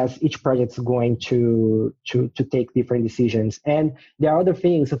I guess each project's going to take different decisions. And there are other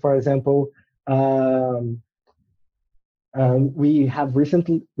things. So for example, we have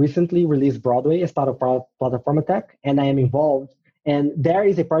recently released Broadway as part of Platform Tech, and I am involved. And there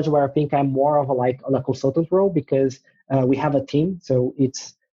is a project where I think I'm more of on a consultant role, because we have a team. So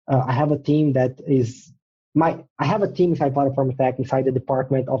it's I have a team that is I have a team inside Platform Tech, inside the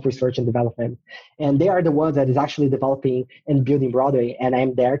Department of Research and Development, and they are the ones that is actually developing and building Broadway, and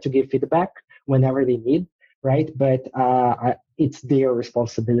I'm there to give feedback whenever they need, right? But it's their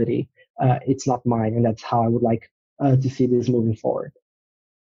responsibility. It's not mine, and that's how I would like to see this moving forward.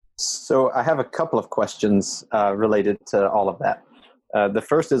 So I have a couple of questions related to all of that. The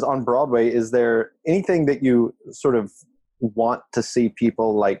first is on Broadway. Is there anything that you sort of want to see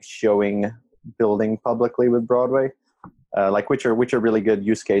people like building publicly with Broadway? Like which are really good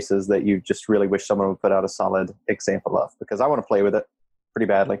use cases that you just really wish someone would put out a solid example of? Because I want to play with it pretty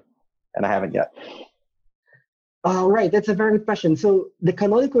badly, and I haven't yet. Right, that's a very good question. So the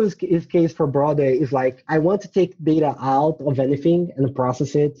canonical use case for Broadway is like, I want to take data out of anything and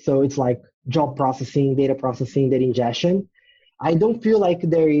process it. So it's like job processing, data ingestion. I don't feel like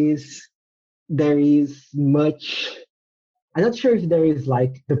there is much. I'm not sure if there is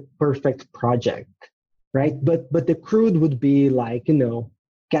like the perfect project, right? But the crude would be like,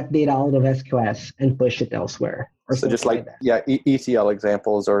 get data out of SQS and push it elsewhere. So just like that. ETL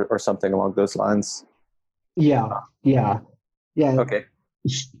examples or something along those lines. Yeah. Okay.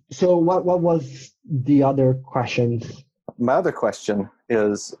 So what was the other questions? My other question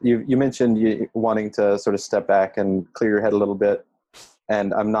is, you mentioned you wanting to sort of step back and clear your head a little bit,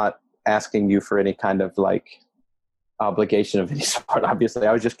 and I'm not asking you for any kind of like obligation of any sort. Obviously,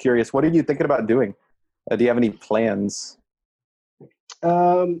 I was just curious. What are you thinking about doing? Do you have any plans?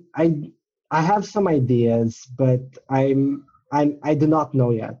 I have some ideas, but I do not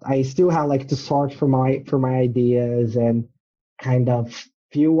know yet. I still have like to sort for my ideas and kind of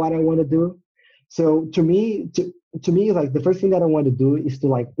feel what I want to do. So to me, like the first thing that I want to do is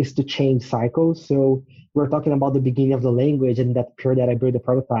to change cycles. So we're talking about the beginning of the language, and that period that I built the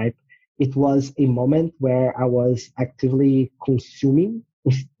prototype. It was a moment where I was actively consuming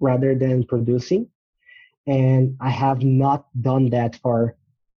rather than producing, and I have not done that for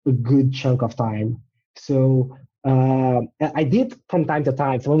a good chunk of time. So I did from time to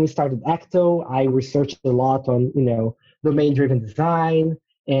time. So when we started Acto, I researched a lot on domain-driven design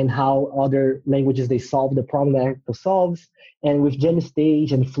and how other languages they solve the problem that Acto solves. And with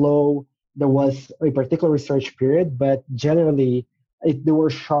GenStage and Flow, there was a particular research period, but generally there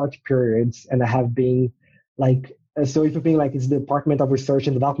were short periods. And I have been like, so if you think like it's the Department of Research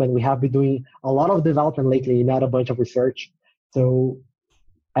and Development, we have been doing a lot of development lately, not a bunch of research. So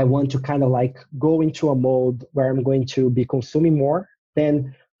I want to kind of like go into a mode where I'm going to be consuming more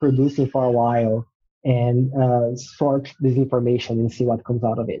than producing for a while, and sort this information and see what comes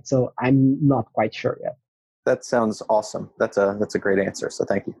out of it. So I'm not quite sure yet. That sounds awesome. That's a great answer. So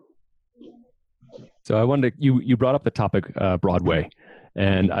thank you. So I wanted you brought up the topic Broadway,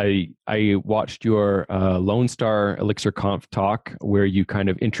 and I watched your Lone Star Elixir Conf talk where you kind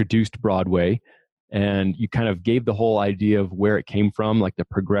of introduced Broadway. And you kind of gave the whole idea of where it came from, like the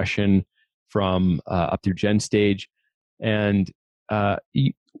progression from up through GenStage. And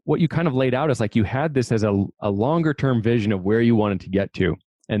what you kind of laid out is like you had this as a longer term vision of where you wanted to get to.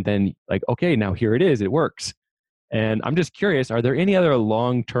 And then like, okay, now here it is, it works. And I'm just curious, are there any other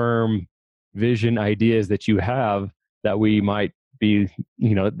long term vision ideas that you have that we might be,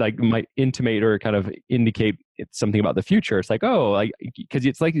 like might intimate or kind of indicate it's something about the future. It's like, oh, like, because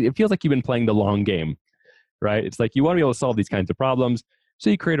it's like, it feels like you've been playing the long game, right? It's like you want to be able to solve these kinds of problems. So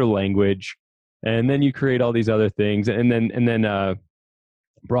you create a language, and then you create all these other things. And then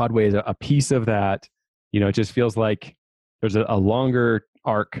Broadway is a piece of that. It just feels like there's a longer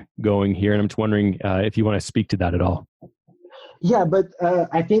arc going here. And I'm just wondering if you want to speak to that at all. Yeah, but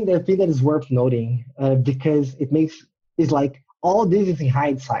I think that is worth noting because it's like all this is in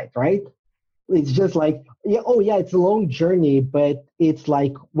hindsight, right? It's just like, it's a long journey, but it's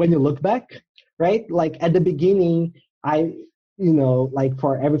like when you look back, right? Like at the beginning, like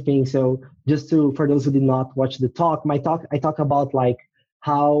for everything. So for those who did not watch the talk, I talk about like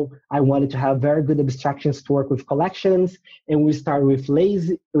how I wanted to have very good abstractions to work with collections. And we start with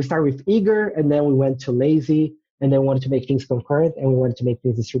eager, and then we went to lazy, and then wanted to make things concurrent, and we wanted to make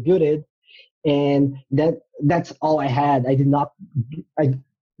things distributed. And that's all I had.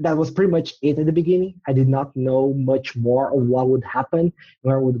 That was pretty much it at the beginning. I did not know much more of what would happen,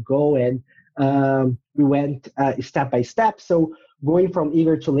 where it would go. And we went step by step. So going from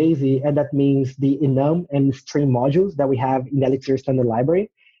eager to lazy, and that means the enum and stream modules that we have in the Elixir standard library.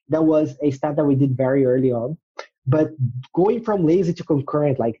 That was a step that we did very early on. But going from lazy to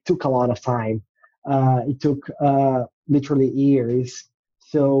concurrent took a lot of time. It took literally years.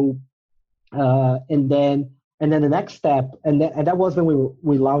 So and then the next step, and that was when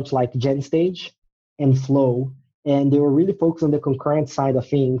we launched GenStage and Flow, and they were really focused on the concurrent side of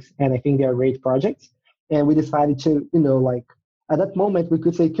things. And I think they are great projects. And we decided to, at that moment we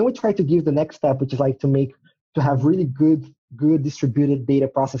could say, can we try to give the next step, which is to have really good distributed data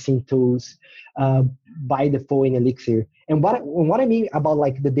processing tools by default in Elixir. And what I mean about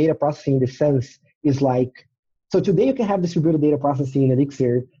the data processing in the sense is so today you can have distributed data processing in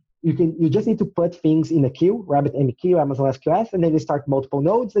Elixir. You just need to put things in a queue, RabbitMQ, Amazon SQS, and then you start multiple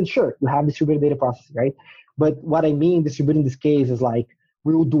nodes, and sure, you have distributed data processing, right? But what I mean distributing this case is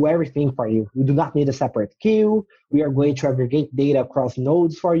we will do everything for you. You do not need a separate queue. We are going to aggregate data across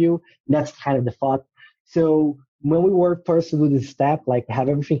nodes for you. That's kind of the thought. So when we were first to do this step, have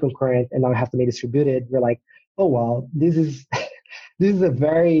everything concurrent, and now I have to make distributed, we're like, oh wow, this is this is a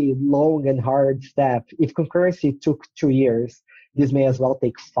very long and hard step. If concurrency took 2 years, this may as well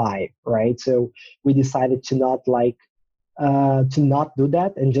take 5, right? So we decided to not do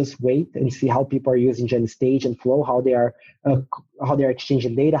that and just wait and see how people are using GenStage and Flow, how they are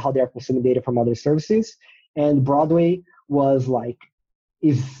exchanging data, how they are consuming data from other services. And Broadway was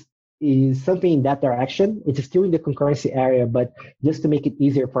is something in that direction. It's still in the concurrency area, but just to make it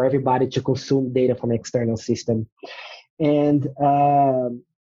easier for everybody to consume data from an external system. And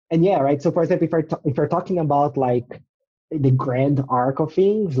yeah, right. So for example, if we're talking about the grand arc of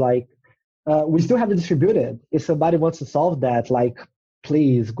things, we still have the distributed. If somebody wants to solve that,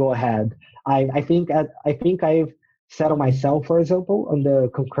 please go ahead. I think I've settled myself, for example, on the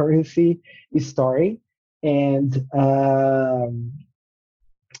concurrency story,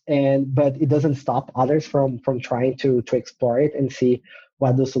 but it doesn't stop others from trying to explore it and see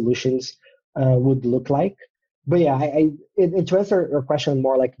what those solutions would look like. But yeah, and to answer your question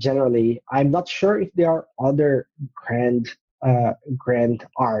more generally, I'm not sure if there are other grand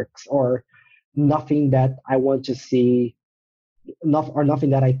arcs or nothing that I want to see, or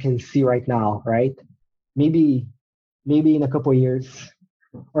nothing that I can see right now, right? Maybe in a couple of years,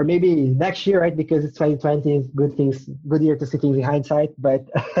 or maybe next year, right? Because it's 2020, good year to see things in hindsight. But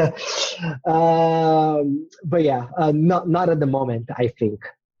but yeah, not at the moment, I think.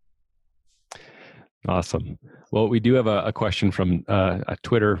 Awesome. Well, we do have a question from a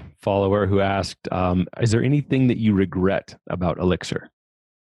Twitter follower who asked, is there anything that you regret about Elixir?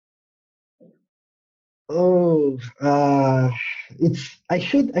 Oh, I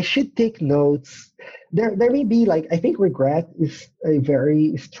should take notes. There may be I think regret is a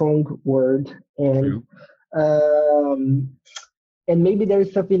very strong word, and maybe there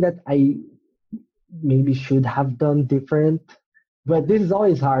is something that I maybe should have done different. But this is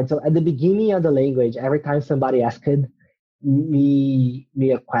always hard. So at the beginning of the language, every time somebody asked me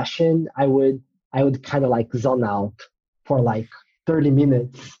a question, I would kind of zone out for 30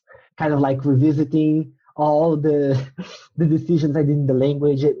 minutes, kind of revisiting all the decisions I did in the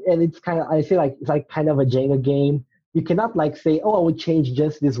language. And it's kind of, I feel it's kind of a Jenga game. You cannot say, oh, I would change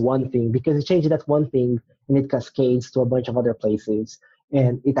just this one thing, because you change that one thing and it cascades to a bunch of other places,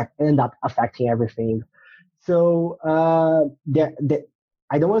 and it ends up affecting everything. So I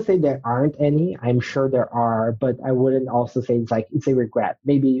don't want to say there aren't any. I'm sure there are, but I wouldn't also say it's a regret.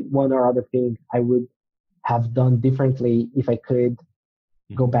 Maybe one or other thing I would have done differently if I could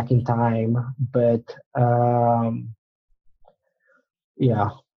go back in time, but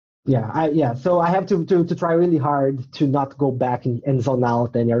so I have to try really hard to not go back and zone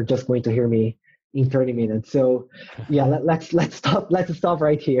out, and you're just going to hear me in 30 minutes. So let's stop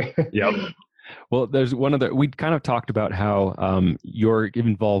right here. Yep. Well, there's one other, we kind of talked about how your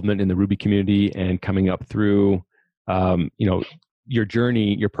involvement in the Ruby community and coming up through, your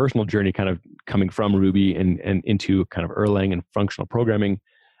journey, your personal journey, kind of coming from Ruby and into kind of Erlang and functional programming.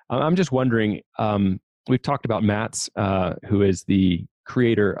 I'm just wondering, we've talked about Mats, who is the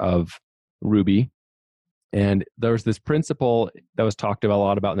creator of Ruby. And there was this principle that was talked about a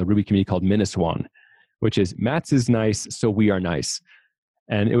lot about in the Ruby community called Minneswan, which is Mats is nice, so we are nice.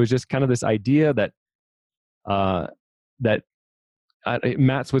 And it was just kind of this idea that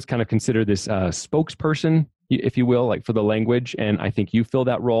Mats was kind of considered this spokesperson, if you will, like for the language. And I think you fill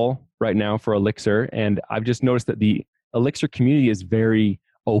that role right now for Elixir. And I've just noticed that the Elixir community is very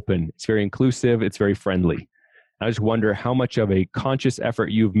open. It's very inclusive. It's very friendly. I just wonder how much of a conscious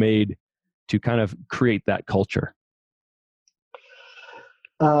effort you've made to kind of create that culture.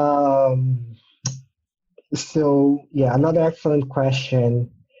 Another excellent question.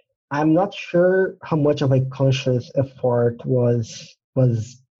 I'm not sure how much of a conscious effort was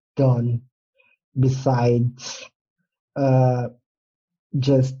done besides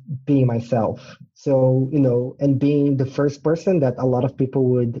just being myself. So, and being the first person that a lot of people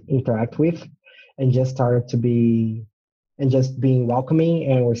would interact with, and just started to be, and just being welcoming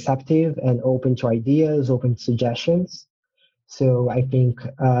and receptive and open to ideas, open to suggestions. So I think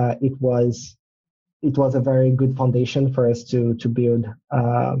it was a very good foundation for us to build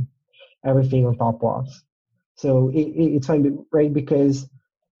everything on top of. So it's funny, right? Because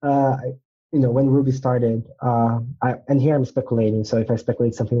when Ruby started, and here I'm speculating. So if I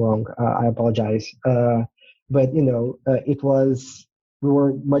speculate something wrong, I apologize. But we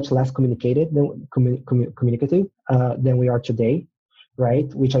were much less communicative than we are today,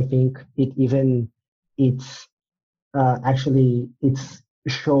 right? Which I think it's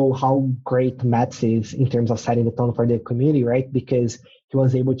show how great Mats is in terms of setting the tone for the community, right? Because he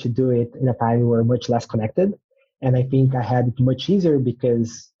was able to do it in a time we were much less connected. And I think I had it much easier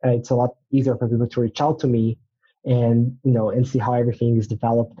because it's a lot easier for people to reach out to me and see how everything is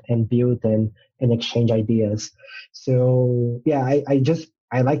developed and built and exchange ideas. So I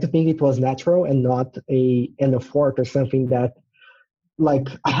like to think it was natural and not an effort or something that like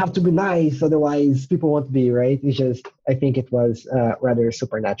I have to be nice, otherwise people won't be, right? It's just, I think it was rather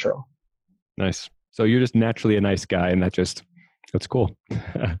supernatural. Nice. So you're just naturally a nice guy, and that's cool.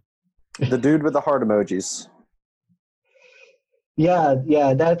 The dude with the heart emojis. Yeah,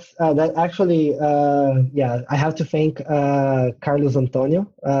 that's that actually. I have to thank Carlos Antonio.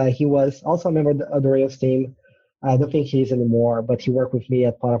 He was also a member of the Rails team. I don't think he is anymore, but he worked with me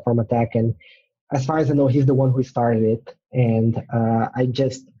at Platform Attack, and as far as I know, he's the one who started it. And I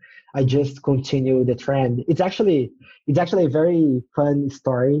just continue the trend. It's actually a very fun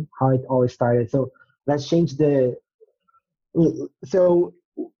story how it always started. So let's change So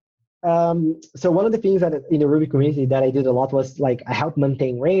one of the things that in the Ruby community that I did a lot was like I helped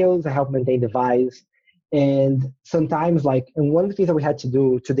maintain Rails, I helped maintain Device, and sometimes and one of the things that we had to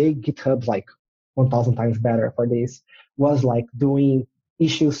do today, GitHub's 1,000 times better for this, was doing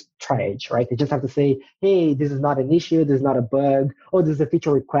issues triage, right? You just have to say, hey, this is not an issue, this is not a bug, oh, this is a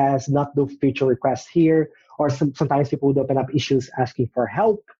feature request, not do feature requests here. Or sometimes people would open up issues asking for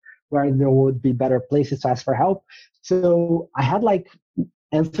help, where there would be better places to ask for help. So I had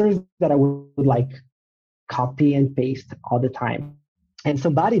answers that I would copy and paste all the time. And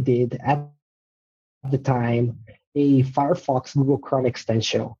somebody did at the time a Firefox Google Chrome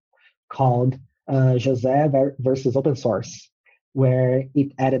extension called José versus open source, where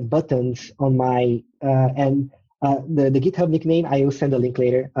it added buttons on my, the GitHub nickname, I will send a link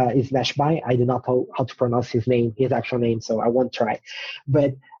later, is Nashby. I do not know how to pronounce his actual name, so I won't try.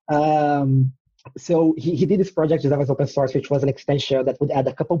 But so he did this project, José versus open source, which was an extension that would add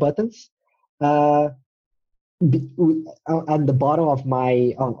a couple buttons at the bottom of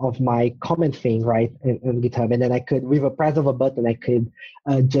my comment thing, right, in GitHub. And then I could, with a press of a button, I could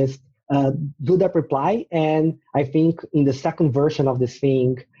just do that reply. And I think in the second version of this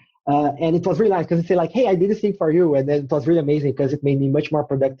thing, and it was really nice because it said hey, I did this thing for you. And then it was really amazing because it made me much more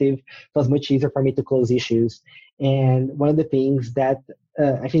productive. It was much easier for me to close issues. And one of the things that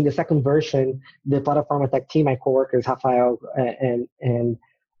I think the second version, the Platform Attack team, my coworkers, Rafael and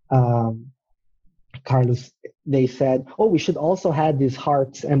Carlos, they said, oh, we should also have this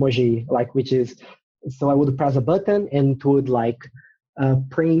hearts emoji, which is, so I would press a button and it would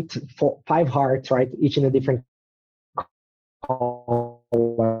print 5 hearts, right, each in a different color.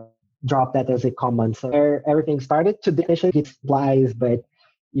 drop that as a command. So everything started. To definition it applies, but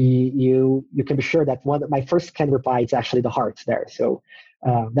you can be sure that my first can reply is actually the hearts there. So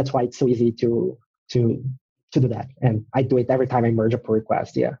that's why it's so easy to do that. And I do it every time I merge a pull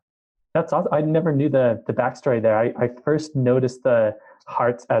request. Yeah. That's awesome. I never knew the backstory there. I first noticed the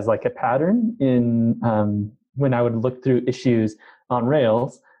hearts as like a pattern in when I would look through issues on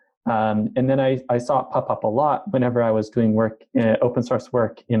Rails. And then I saw it pop up a lot whenever I was doing work, open source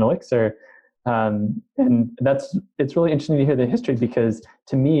work in Elixir. And it's really interesting to hear the history, because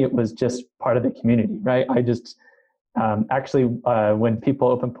to me, it was just part of the community, right? I just actually, when people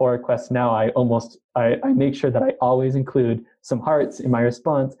open pull requests now, I make sure that I always include some hearts in my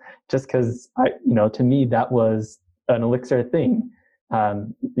response, just because to me, that was an Elixir thing.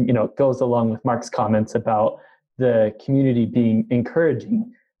 It goes along with Mark's comments about the community being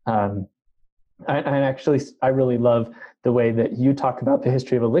encouraging. I really love the way that you talk about the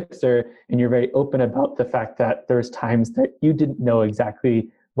history of Elixir, and you're very open about the fact that there's times that you didn't know exactly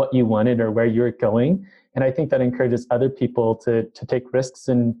what you wanted or where you were going. And I think that encourages other people to take risks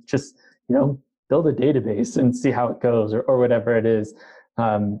and just, build a database and see how it goes, or whatever it is.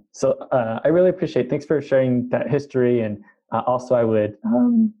 So I really appreciate it. Thanks for sharing that history. And also I would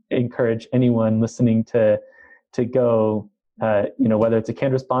encourage anyone listening to go, whether it's a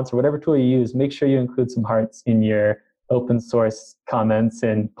canned response or whatever tool you use, make sure you include some hearts in your open source comments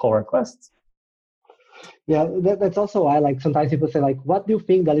and pull requests. Yeah, that's also why, like, sometimes people say, like, what do you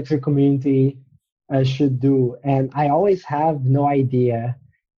think the Elixir community should do? And I always have no idea.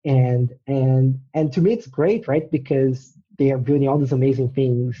 And to me, it's great, right? Because they are building all these amazing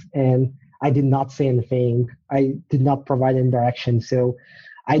things, and I did not say anything. I did not provide any direction. So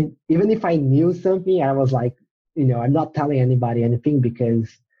even if I knew something, I was like, I'm not telling anybody anything, because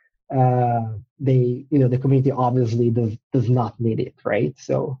the community obviously does not need it, right?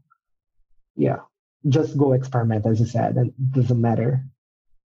 So yeah, just go experiment, as you said, and it doesn't matter.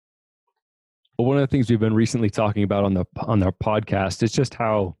 Well, one of the things we've been recently talking about on our podcast is just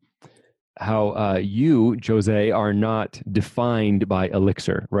how you, José, are not defined by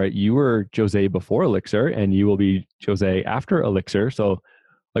Elixir, right? You were José before Elixir, and you will be José after Elixir. So,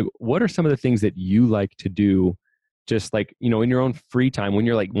 like, what are some of the things that you like to do, just like, in your own free time when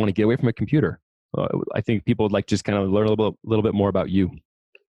you're like want to get away from a computer? I think people would like just kind of learn a little bit more about you.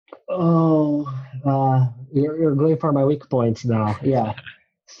 Oh, you're going for my weak points now. Yeah.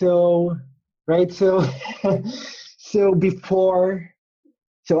 So, right. So,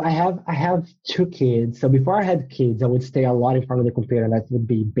 so I have two kids. So before I had kids, I would stay a lot in front of the computer. That would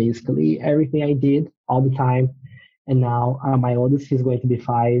be basically everything I did all the time. And now my oldest is going to be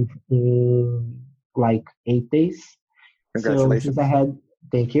 5 in like 8 days. Congratulations. So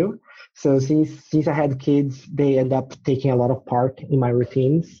thank you. So since I had kids, they end up taking a lot of part in my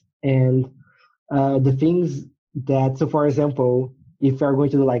routines. And the things that, so for example, if we're going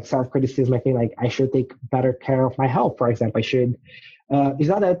to do like self-criticism, I think like I should take better care of my health, for example. It's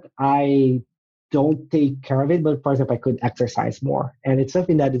not that I don't take care of it, but for example, I could exercise more. And it's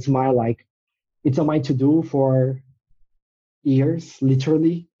something that it's on my to-do for years,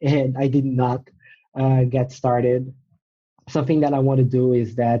 literally, and I did not get started. Something that I want to do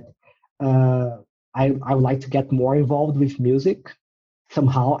is that I would like to get more involved with music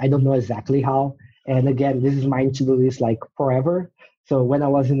somehow. I don't know exactly how. And again, this is my to-do list like forever. So when I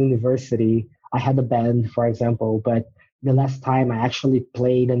was in university, I had a band, for example, but the last time I actually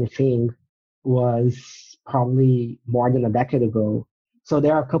played anything was probably more than a decade ago. So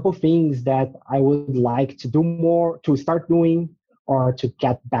there are a couple things that I would like to do more, to start doing, or to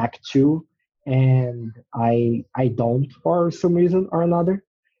get back to, and I don't for some reason or another.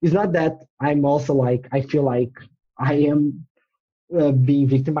 It's not that I'm also like, I feel like I am being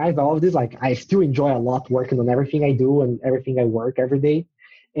victimized by all of this. Like, I still enjoy a lot working on everything I do and everything I work every day.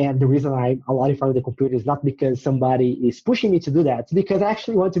 And the reason I'm a lot in front of the computer is not because somebody is pushing me to do that. It's because I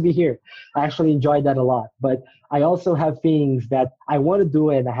actually want to be here. I actually enjoy that a lot. But I also have things that I want to do,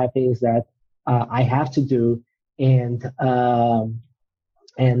 and I have things that I have to do, and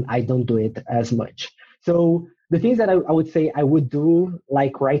I don't do it as much. So the things that I would say I would do,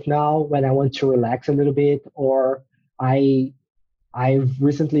 like right now when I want to relax a little bit, or I've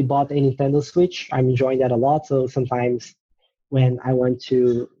recently bought a Nintendo Switch. I'm enjoying that a lot. So sometimes when I want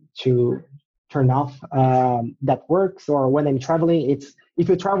to turn off that works, or when I'm traveling, if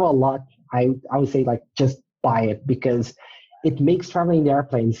you travel a lot, I would say like just buy it, because it makes traveling in the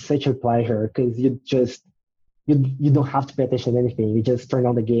airplane such a pleasure, because you don't have to pay attention to anything. You just turn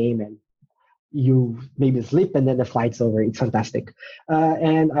on the game and you maybe sleep, and then the flight's over. It's fantastic.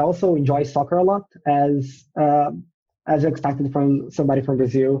 And I also enjoy soccer a lot, as as expected from somebody from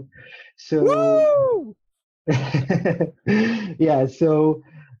Brazil. So Woo! yeah, so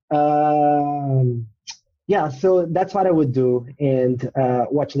so that's what I would do, and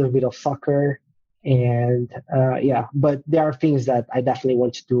watch a little bit of soccer, and but there are things that I definitely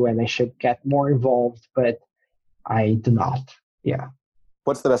want to do, and I should get more involved, but I do not. Yeah.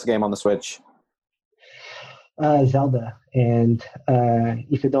 What's the best game on the Switch? Zelda, and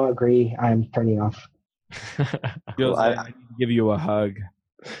if you don't agree, I'm turning off. Jose, I need to give you a hug.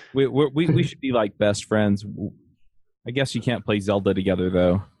 We should be like best friends. I guess you can't play Zelda together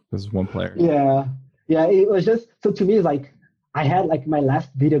though, because one player. Yeah. It was just so to me. Like I had like my last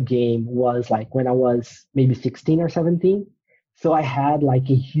video game was like when I was maybe 16 or 17. So I had like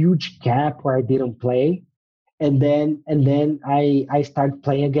a huge gap where I didn't play, and then I started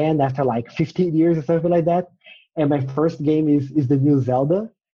playing again after like 15 years or something like that. And my first game is the new Zelda,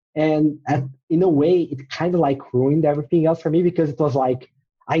 and in a way it kind of like ruined everything else for me, because it was like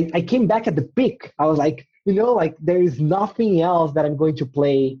I came back at the peak. I was like, like there is nothing else that I'm going to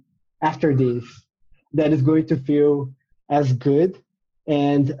play after this that is going to feel as good.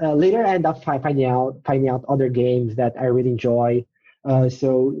 And later I end up finding out other games that I really enjoy. To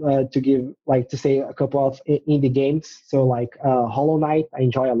say a couple of indie games. So like Hollow Knight, I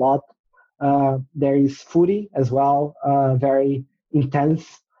enjoy a lot. There is Footy as well, very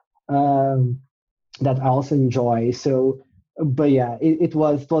intense, that I also enjoy. So, but yeah, it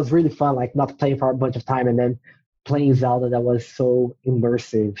was really fun, like not playing for a bunch of time and then playing Zelda. That was so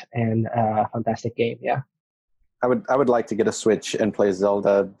immersive and fantastic game. Yeah. I would like to get a Switch and play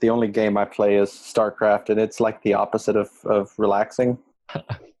Zelda. The only game I play is StarCraft, and it's like the opposite of relaxing.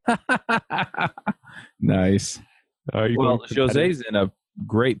 Nice. Well, Jose's in a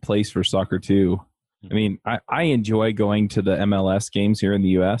great place for soccer too. I mean, I enjoy going to the MLS games here in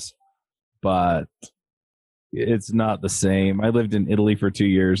the US, but it's not the same. I lived in Italy for 2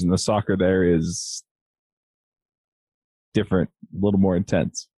 years, and the soccer there is different, a little more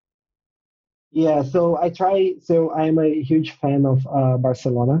intense. Yeah, so I'm a huge fan of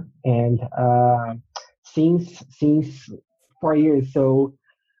Barcelona, and since 4 years. So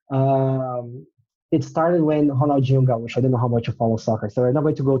it started when Ronaldinho Gaúcho. I don't know how much you follow soccer, so I'm not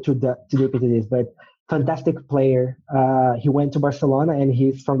going to go too deep into this, but fantastic player. He went to Barcelona, and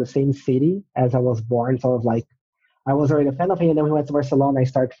he's from the same city as I was born. So I was already a fan of him, and then we went to Barcelona. I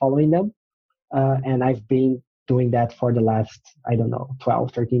started following them, and I've been doing that for the last,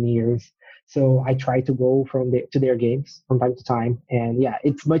 12, 13 years. So I try to go to their games from time to time. And yeah,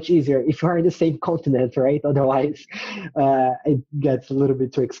 it's much easier if you're in the same continent, right? Otherwise, it gets a little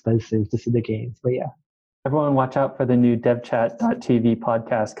bit too expensive to see the games. But yeah. Everyone watch out for the new devchat.tv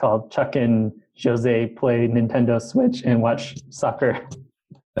podcast called Chuck and Jose Play Nintendo Switch and Watch Soccer.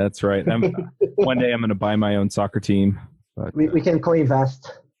 That's right. One day I'm going to buy my own soccer team. But, we can co-invest.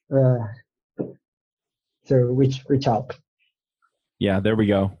 So reach out. Yeah, there we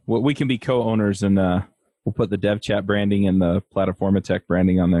go. Well, we can be co-owners, and we'll put the DevChat branding and the Plataforma Tech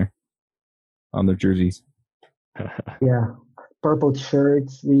branding on their jerseys. Yeah, purple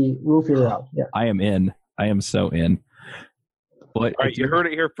shirts. We'll figure it out. Yeah, I am in. I am so in. Well, all right, you heard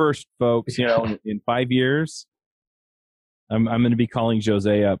it here first, folks. In 5 years, I'm going to be calling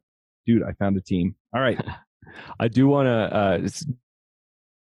Jose up. Dude, I found a team. All right. I do want to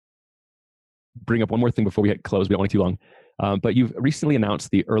bring up one more thing before we hit close. We don't want to too long. But you've recently announced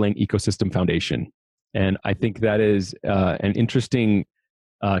the Erlang Ecosystem Foundation. And I think that is an interesting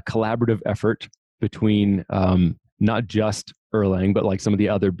collaborative effort between not just Erlang, but like some of the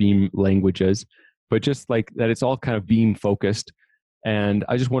other Beam languages, but just like that it's all kind of Beam focused. And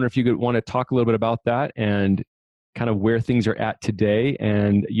I just wonder if you could want to talk a little bit about that and kind of where things are at today.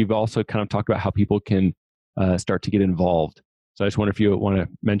 And you've also kind of talked about how people can start to get involved. So I just wonder if you want to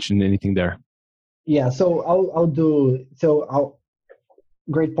mention anything there. Yeah, so I'll do.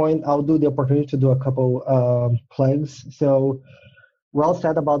 Great point. I'll do the opportunity to do a couple plugs. So we're all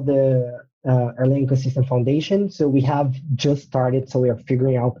set about the Erlang Ecosystem Foundation. So we have just started. So we are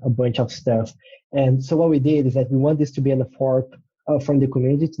figuring out a bunch of stuff. And so what we did is that we want this to be an effort from the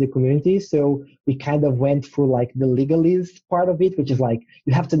community to the community. So we kind of went through like the legalese part of it, which is like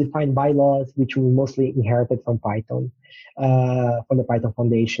you have to define bylaws, which we mostly inherited from Python, from the Python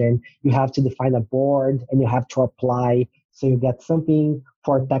Foundation. You have to define a board, and you have to apply. So you get something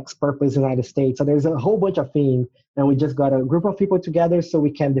for tax purpose in the United States. So there's a whole bunch of things, and we just got a group of people together so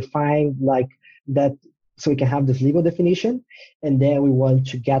we can define like that, so we can have this legal definition. And then we want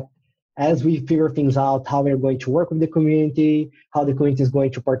to get, as we figure things out, how we're going to work with the community, how the community is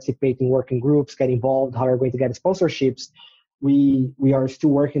going to participate in working groups, get involved, how we're going to get sponsorships. We are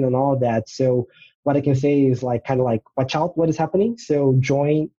still working on all that. So what I can say is like kind of like watch out what is happening. So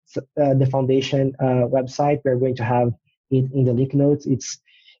join the foundation website. We're going to have it in the link notes. It's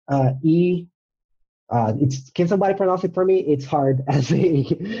can somebody pronounce it for me? It's hard as a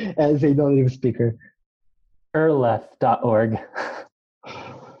non-native speaker. Erlef.org.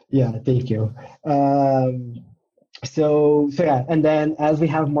 Yeah, thank you. So yeah, and then as we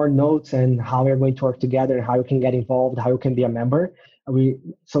have more notes and how we're going to work together, how you can get involved, how you can be a member,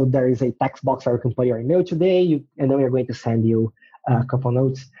 so there is a text box where you can put your email today, and then we're going to send you a couple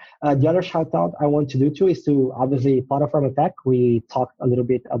notes. The other shout out I want to do too is to obviously Platform Tech. We talked a little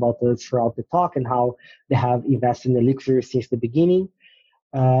bit about this throughout the talk and how they have invested in Elixir since the beginning.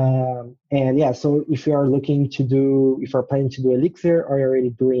 And yeah, so if you're planning to do Elixir or you're already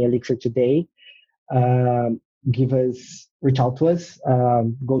doing Elixir today, reach out to us,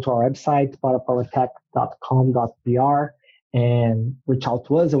 go to our website, platformatech.com.br, and reach out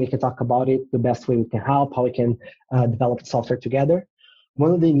to us and we can talk about it, the best way we can help, how we can develop software together.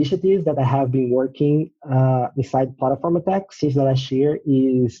 One of the initiatives that I have been working inside Platform Tech since the last year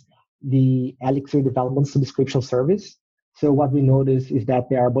is the Elixir development subscription service. So what we notice is that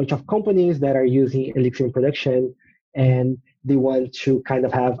there are a bunch of companies that are using Elixir in production and they want to kind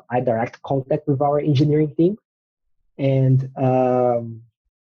of have a direct contact with our engineering team. And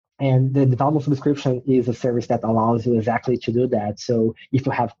the development subscription is a service that allows you exactly to do that. So if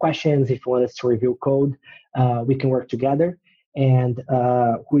you have questions, if you want us to review code, we can work together. And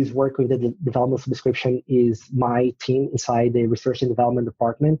who is working with the development subscription is my team inside the research and development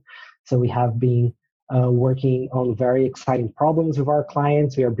department. So we have been working on very exciting problems with our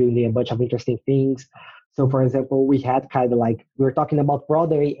clients. We are building a bunch of interesting things. So for example, we had kind of like, we were talking about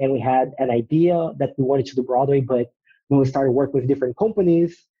Broadway and we had an idea that we wanted to do Broadway, but when we started working with different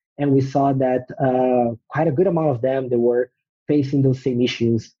companies and we saw that quite a good amount of them, they were facing those same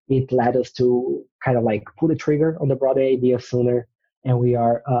issues, it led us to kind of like pull the trigger on the Broadway idea sooner. And we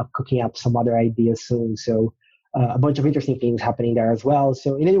are cooking up some other ideas soon. So a bunch of interesting things happening there as well.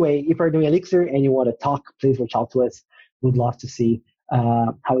 So in any way, if you're doing Elixir and you want to talk, please reach out to us. We'd love to see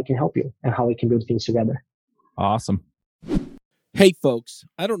how we can help you and how we can build things together. Awesome. Hey, folks,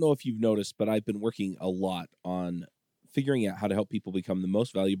 I don't know if you've noticed, but I've been working a lot on figuring out how to help people become the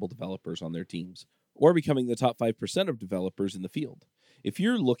most valuable developers on their teams or becoming the top 5% of developers in the field. If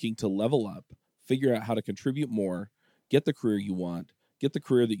you're looking to level up, figure out how to contribute more, get the career you want, get the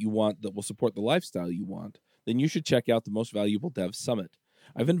career that you want that will support the lifestyle you want, then you should check out the Most Valuable Dev Summit.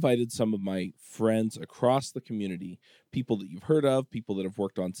 I've invited some of my friends across the community, people that you've heard of, people that have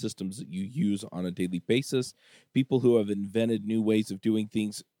worked on systems that you use on a daily basis, people who have invented new ways of doing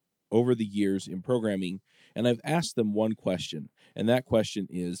things over the years in programming, and I've asked them one question, and that question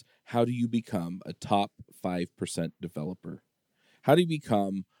is, how do you become a top 5% developer? How do you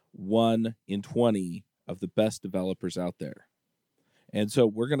become 1 in 20 of the best developers out there? And so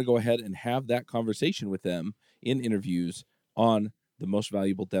we're going to go ahead and have that conversation with them in interviews on the Most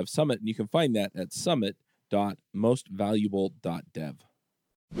Valuable Dev Summit. And you can find that at summit.mostvaluable.dev.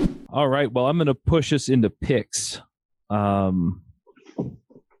 All right. Well, I'm going to push us into picks. Mark,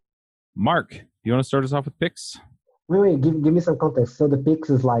 do you want to start us off with picks? Wait, give me some context. So the picks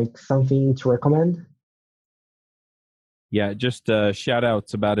is like something to recommend? Yeah, just shout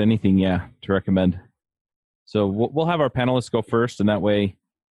outs about anything, to recommend. So we'll have our panelists go first, and that way,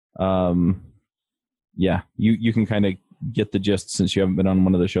 you can kind of get the gist since you haven't been on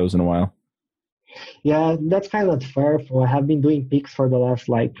one of the shows in a while. Yeah, that's kind of fair. I have been doing picks for the last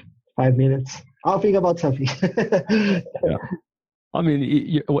 5 minutes. I'll think about something. Yeah. I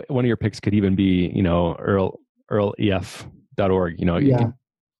mean, one of your picks could even be, earlef.org. You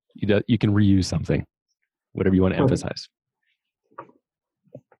can reuse something, whatever you want to emphasize.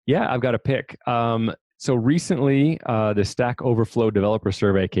 Yeah, I've got a pick. So recently, the Stack Overflow developer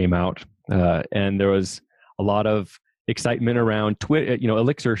survey came out, and there was a lot of excitement around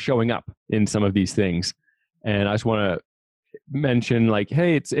Elixir showing up in some of these things. And I just want to mention,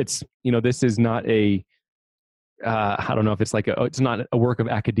 hey, it's this is not a I don't know if it's it's not a work of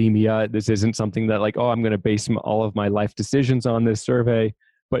academia. This isn't something that I'm going to base all of my life decisions on this survey,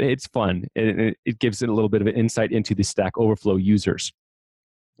 but it's fun. It gives it a little bit of an insight into the Stack Overflow users.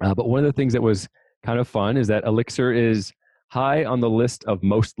 But one of the things that was kind of fun is that Elixir is high on the list of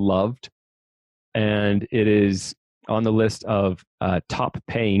most loved, and it is on the list of top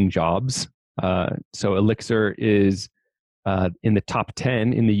paying jobs. So Elixir is in the top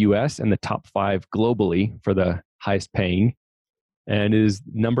 10 in the US and the top 5 globally for the highest paying, and is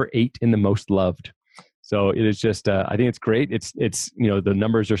number 8 in the most loved. So it is just, I think it's great. It's the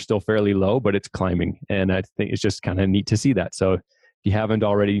numbers are still fairly low, but it's climbing. And I think it's just kind of neat to see that. So if you haven't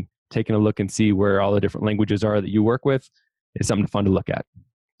already taking a look and see where all the different languages are that you work with is something fun to look at.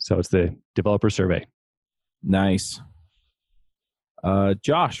 So it's the developer survey. Nice.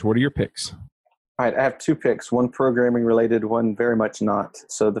 Josh, what are your picks? All right, I have 2 picks, one programming related, one very much not.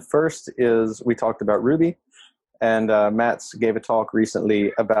 So the first is, we talked about Ruby, and Matt's gave a talk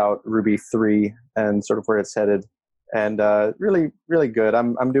recently about Ruby 3 and sort of where it's headed. And really, really good.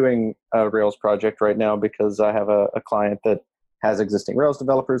 I'm doing a Rails project right now because I have a client that has existing Rails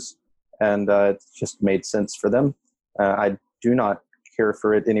developers, and it just made sense for them. I do not care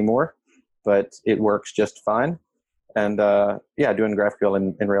for it anymore, but it works just fine. And doing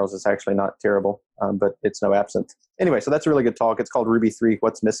GraphQL in Rails is actually not terrible, but it's no absent. Anyway, so that's a really good talk. It's called Ruby 3,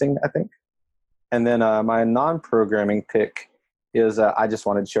 What's Missing, I think. And then my non-programming pick is I just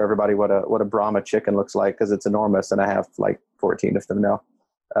wanted to show everybody what a Brahma chicken looks like, because it's enormous, and I have like 14 of them now.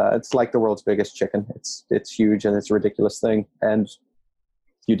 It's like the world's biggest chicken. It's huge, and it's a ridiculous thing, and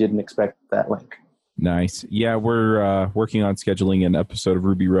you didn't expect that link. Nice. Yeah, we're working on scheduling an episode of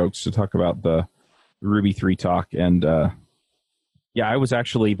Ruby Rogues to talk about the Ruby 3 talk, and I was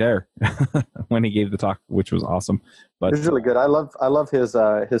actually there when he gave the talk, which was awesome. But it's really good. I love his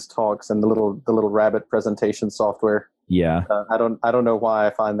talks and the little rabbit presentation software. Yeah. I don't know why I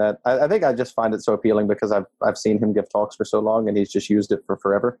find that. I think I just find it so appealing because I've seen him give talks for so long, and he's just used it for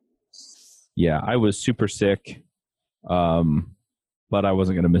forever. Yeah, I was super sick, but I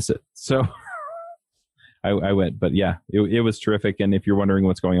wasn't going to miss it. So I went. But yeah, it was terrific. And if you're wondering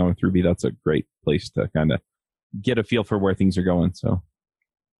what's going on with Ruby, that's a great place to kind of get a feel for where things are going. So,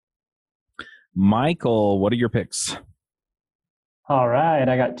 Michael, what are your picks? All right,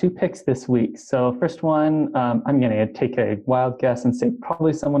 I got 2 picks this week. So first one, I'm going to take a wild guess and say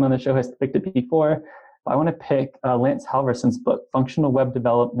probably someone on the show has picked it before. I want to pick Lance Halverson's book, Functional Web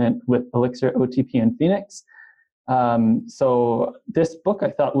Development with Elixir, OTP, and Phoenix. So this book I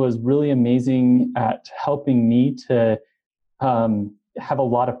thought was really amazing at helping me to have a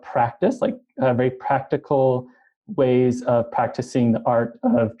lot of practice, like very practical ways of practicing the art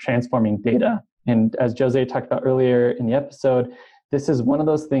of transforming data. And as José talked about earlier in the episode, this is one of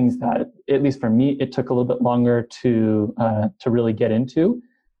those things that, at least for me, it took a little bit longer to really get into,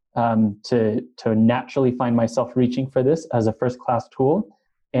 to naturally find myself reaching for this as a first-class tool.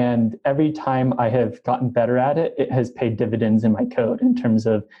 And every time I have gotten better at it, it has paid dividends in my code in terms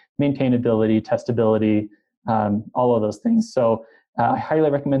of maintainability, testability, all of those things. So I highly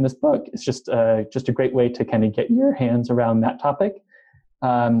recommend this book. It's just a great way to kind of get your hands around that topic.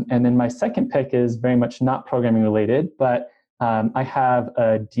 And then my second pick is very much not programming related, but I have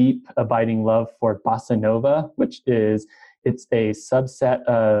a deep, abiding love for bossa nova, which is it's a subset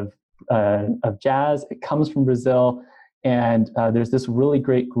of jazz. It comes from Brazil, and there's this really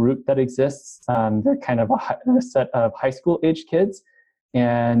great group that exists. They're kind of a set of high school age kids,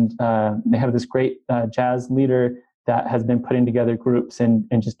 and they have this great jazz leader that has been putting together groups and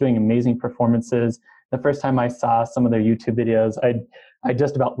just doing amazing performances. The first time I saw some of their YouTube videos, I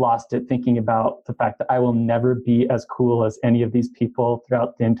just about lost it, thinking about the fact that I will never be as cool as any of these people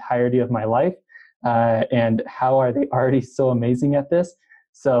throughout the entirety of my life. And how are they already so amazing at this?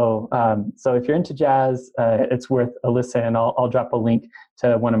 So if you're into jazz, it's worth a listen. I'll drop a link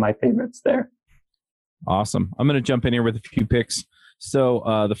to one of my favorites there. Awesome. I'm going to jump in here with a few picks.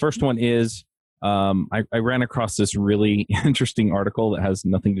 So the first one is I ran across this really interesting article that has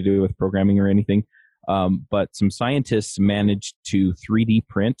nothing to do with programming or anything. But some scientists managed to 3D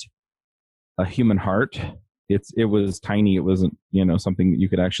print a human heart. It was tiny. It wasn't, something that you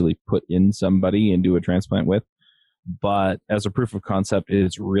could actually put in somebody and do a transplant with. But as a proof of concept,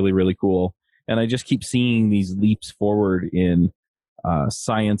 it's really, really cool. And I just keep seeing these leaps forward in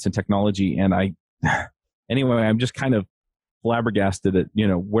science and technology. And anyway, I'm just kind of flabbergasted at,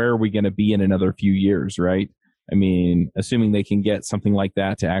 where are we going to be in another few years, right? I mean, assuming they can get something like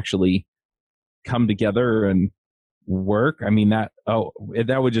that to actually come together and work. I mean, that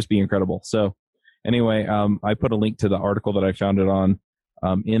would just be incredible. So anyway, I put a link to the article that I found it on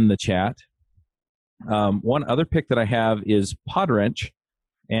in the chat. One other pick that I have is PodWrench,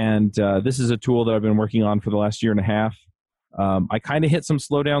 and this is a tool that I've been working on for the last year and a half. I kind of hit some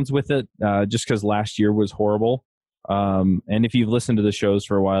slowdowns with it just because last year was horrible. And if you've listened to the shows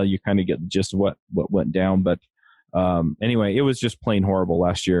for a while, you kind of get just what went down. But anyway, it was just plain horrible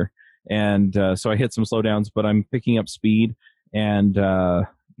last year. And so I hit some slowdowns, but I'm picking up speed. And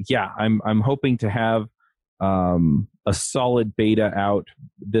I'm hoping to have a solid beta out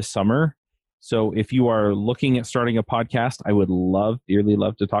this summer. So if you are looking at starting a podcast, I would dearly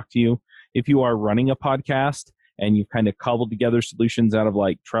love to talk to you. If you are running a podcast and you've kind of cobbled together solutions out of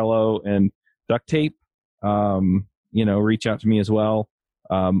like Trello and duct tape, reach out to me as well.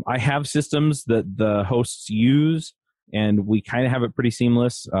 I have systems that the hosts use, and we kind of have it pretty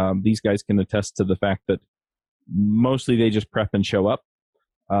seamless. These guys can attest to the fact that mostly they just prep and show up.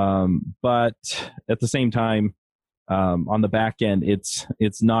 But at the same time, on the back end,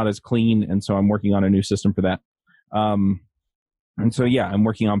 it's not as clean, and so I'm working on a new system for that. And so, yeah, I'm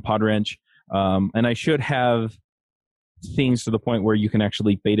working on Podwrench, and I should have things to the point where you can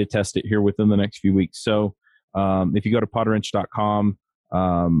actually beta test it here within the next few weeks. So if you go to podwrench.com,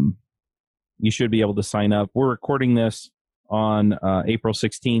 you should be able to sign up. We're recording this on April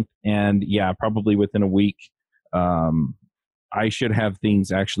 16th, and yeah, probably within a week, I should have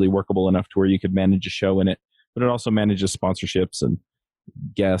things actually workable enough to where you could manage a show in it, but it also manages sponsorships and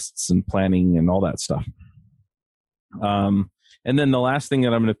guests and planning and all that stuff. And then the last thing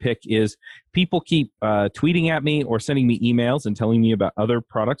that I'm going to pick is people keep tweeting at me or sending me emails and telling me about other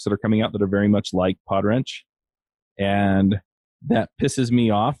products that are coming out that are very much like Podwrench. And that pisses me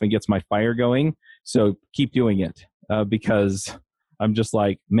off and gets my fire going. So keep doing it because I'm just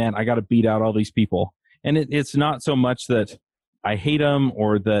like, man, I got to beat out all these people. And it's not so much that I hate them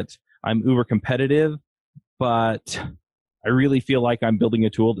or that I'm uber competitive, but I really feel like I'm building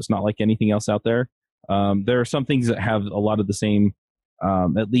a tool that's not like anything else out there. There are some things that have a lot of the same,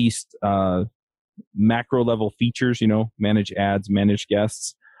 at least macro level features, manage ads, manage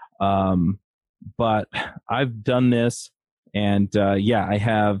guests. But I've done this, and yeah, I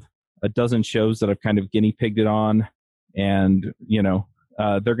have a dozen shows that I've kind of guinea pigged it on, and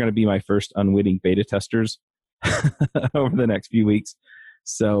they're going to be my first unwitting beta testers over the next few weeks.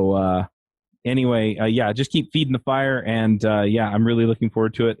 So anyway, yeah, just keep feeding the fire, and yeah, I'm really looking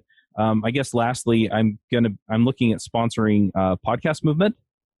forward to it. I guess lastly, I'm looking at sponsoring Podcast Movement.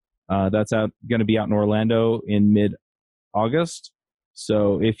 That's going to be out in Orlando in mid-August.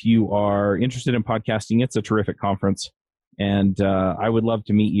 So if you are interested in podcasting, it's a terrific conference, and I would love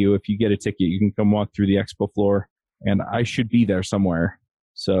to meet you. If you get a ticket, you can come walk through the expo floor, and I should be there somewhere.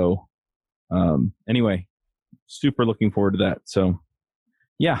 So anyway, super looking forward to that. So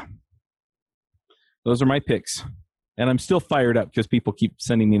yeah, those are my picks. And I'm still fired up because people keep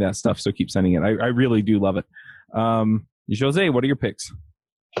sending me that stuff, so keep sending it. I really do love it. Jose, what are your picks?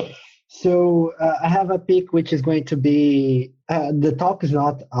 So I have a pick which is going to be, the talk is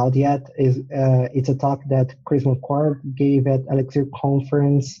not out yet. It's a talk that Chris McCord gave at Elixir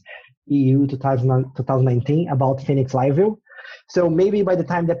Conference EU 2019 about Phoenix Live View. So maybe by the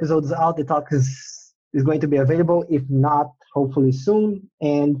time the episode is out, the talk is going to be available. If not, hopefully soon.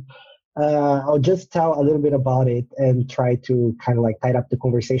 And I'll just tell a little bit about it and try to kind of like tie up the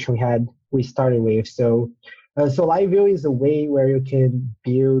conversation we started with. So Live View is a way where you can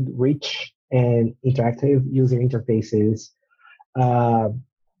build rich and interactive user interfaces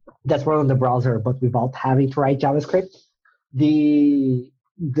that run on the browser, but without having to write JavaScript. The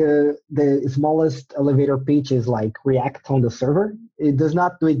smallest elevator pitch is like React on the server. It does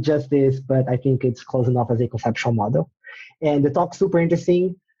not do it justice, but I think it's close enough as a conceptual model. And the talk's super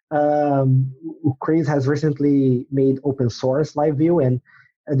interesting. Chris has recently made open source Live View, and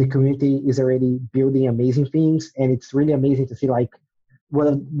the community is already building amazing things. And it's really amazing to see like one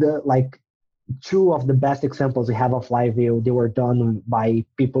of the two of the best examples we have of Live View. They were done by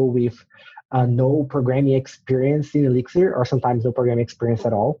people with no programming experience in Elixir, or sometimes no programming experience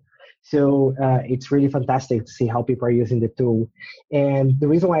at all. So it's really fantastic to see how people are using the tool. And the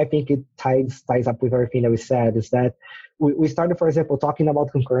reason why I think it ties up with everything that we said is that we started, for example, talking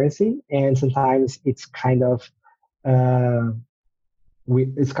about concurrency, and sometimes it's kind of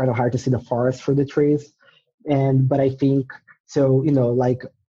it's kind of hard to see the forest for the trees. But I think so.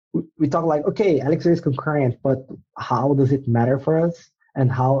 We talk like, okay, Elixir is concurrent, but how does it matter for us,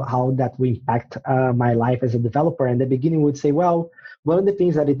 and how that will impact my life as a developer? And the beginning would say, well, one of the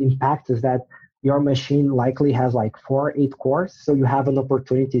things that it impacts is that your machine likely has like 4-8 cores, so you have an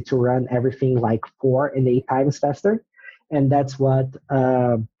opportunity to run everything like 4 and 8 times faster. And that's what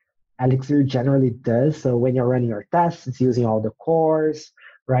Elixir generally does. So when you're running your tests, it's using all the cores,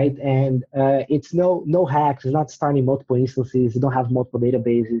 right? And it's no hacks. It's not starting multiple instances. You don't have multiple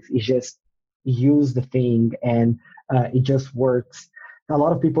databases. It's just use the thing, and it just works. A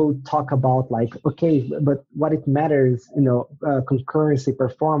lot of people talk about like, okay, but what it matters, concurrency,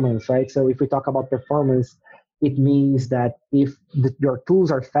 performance, right? So if we talk about performance, it means that if your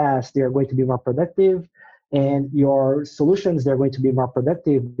tools are fast, they are going to be more productive. And your solutions, they're going to be more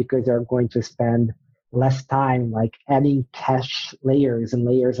productive because they're going to spend less time like adding cache layers and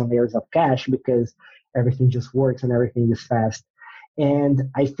layers and layers of cache, because everything just works and everything is fast. And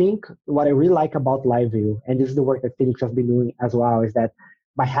I think what I really like about Live View, and this is the work that Phoenix has been doing as well, is that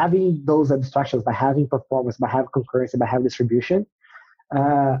by having those abstractions, by having performance, by having concurrency, by having distribution,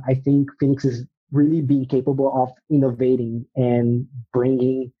 I think Phoenix is really being capable of innovating and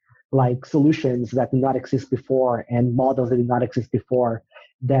bringing like solutions that did not exist before and models that did not exist before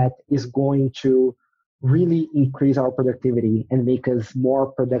that is going to really increase our productivity and make us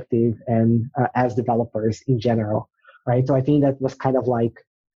more productive and as developers in general, right? So I think that was kind of like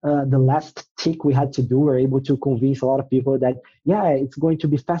the last tick we had to do. We're able to convince a lot of people that yeah, it's going to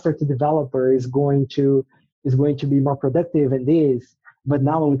be faster to developer, is going to be more productive and this. But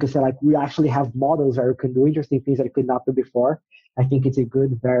now we can say like we actually have models that can do interesting things that it could not do before. I think it's a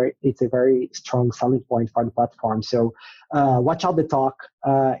very strong selling point for the platform. So watch out the talk.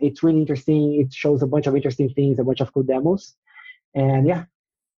 It's really interesting. It shows a bunch of interesting things, a bunch of cool demos, and yeah.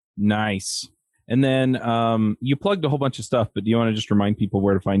 Nice. And then you plugged a whole bunch of stuff, but do you want to just remind people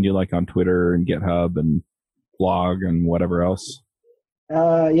where to find you, like on Twitter and GitHub and blog and whatever else?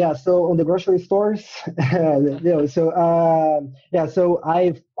 Yeah, so on the grocery stores, so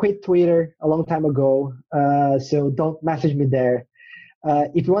I've quit Twitter a long time ago, so don't message me there.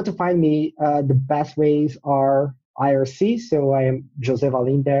 If you want to find me, the best ways are IRC, so I am José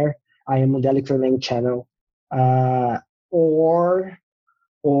Valim there. I am on the Elixir Lang channel, or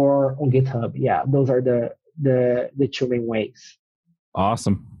on GitHub. Yeah, those are the two main ways.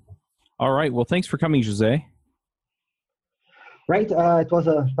 Awesome. All right, well, thanks for coming, José. Right. It was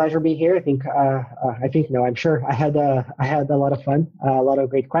a pleasure being here. I'm sure I had a lot of fun, a lot of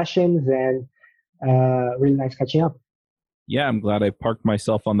great questions, and really nice catching up. Yeah, I'm glad I parked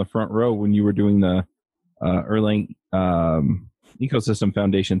myself on the front row when you were doing the Erlang Ecosystem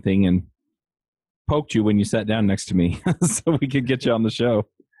Foundation thing and poked you when you sat down next to me so we could get you on the show.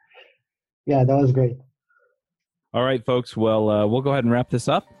 Yeah, that was great. All right, folks. Well, we'll go ahead and wrap this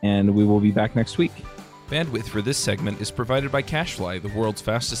up, and we will be back next week. Bandwidth for this segment is provided by CacheFly, the world's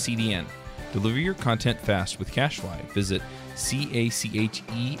fastest CDN. Deliver your content fast with CacheFly. Visit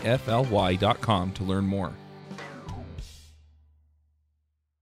CACHEFLY.com to learn more.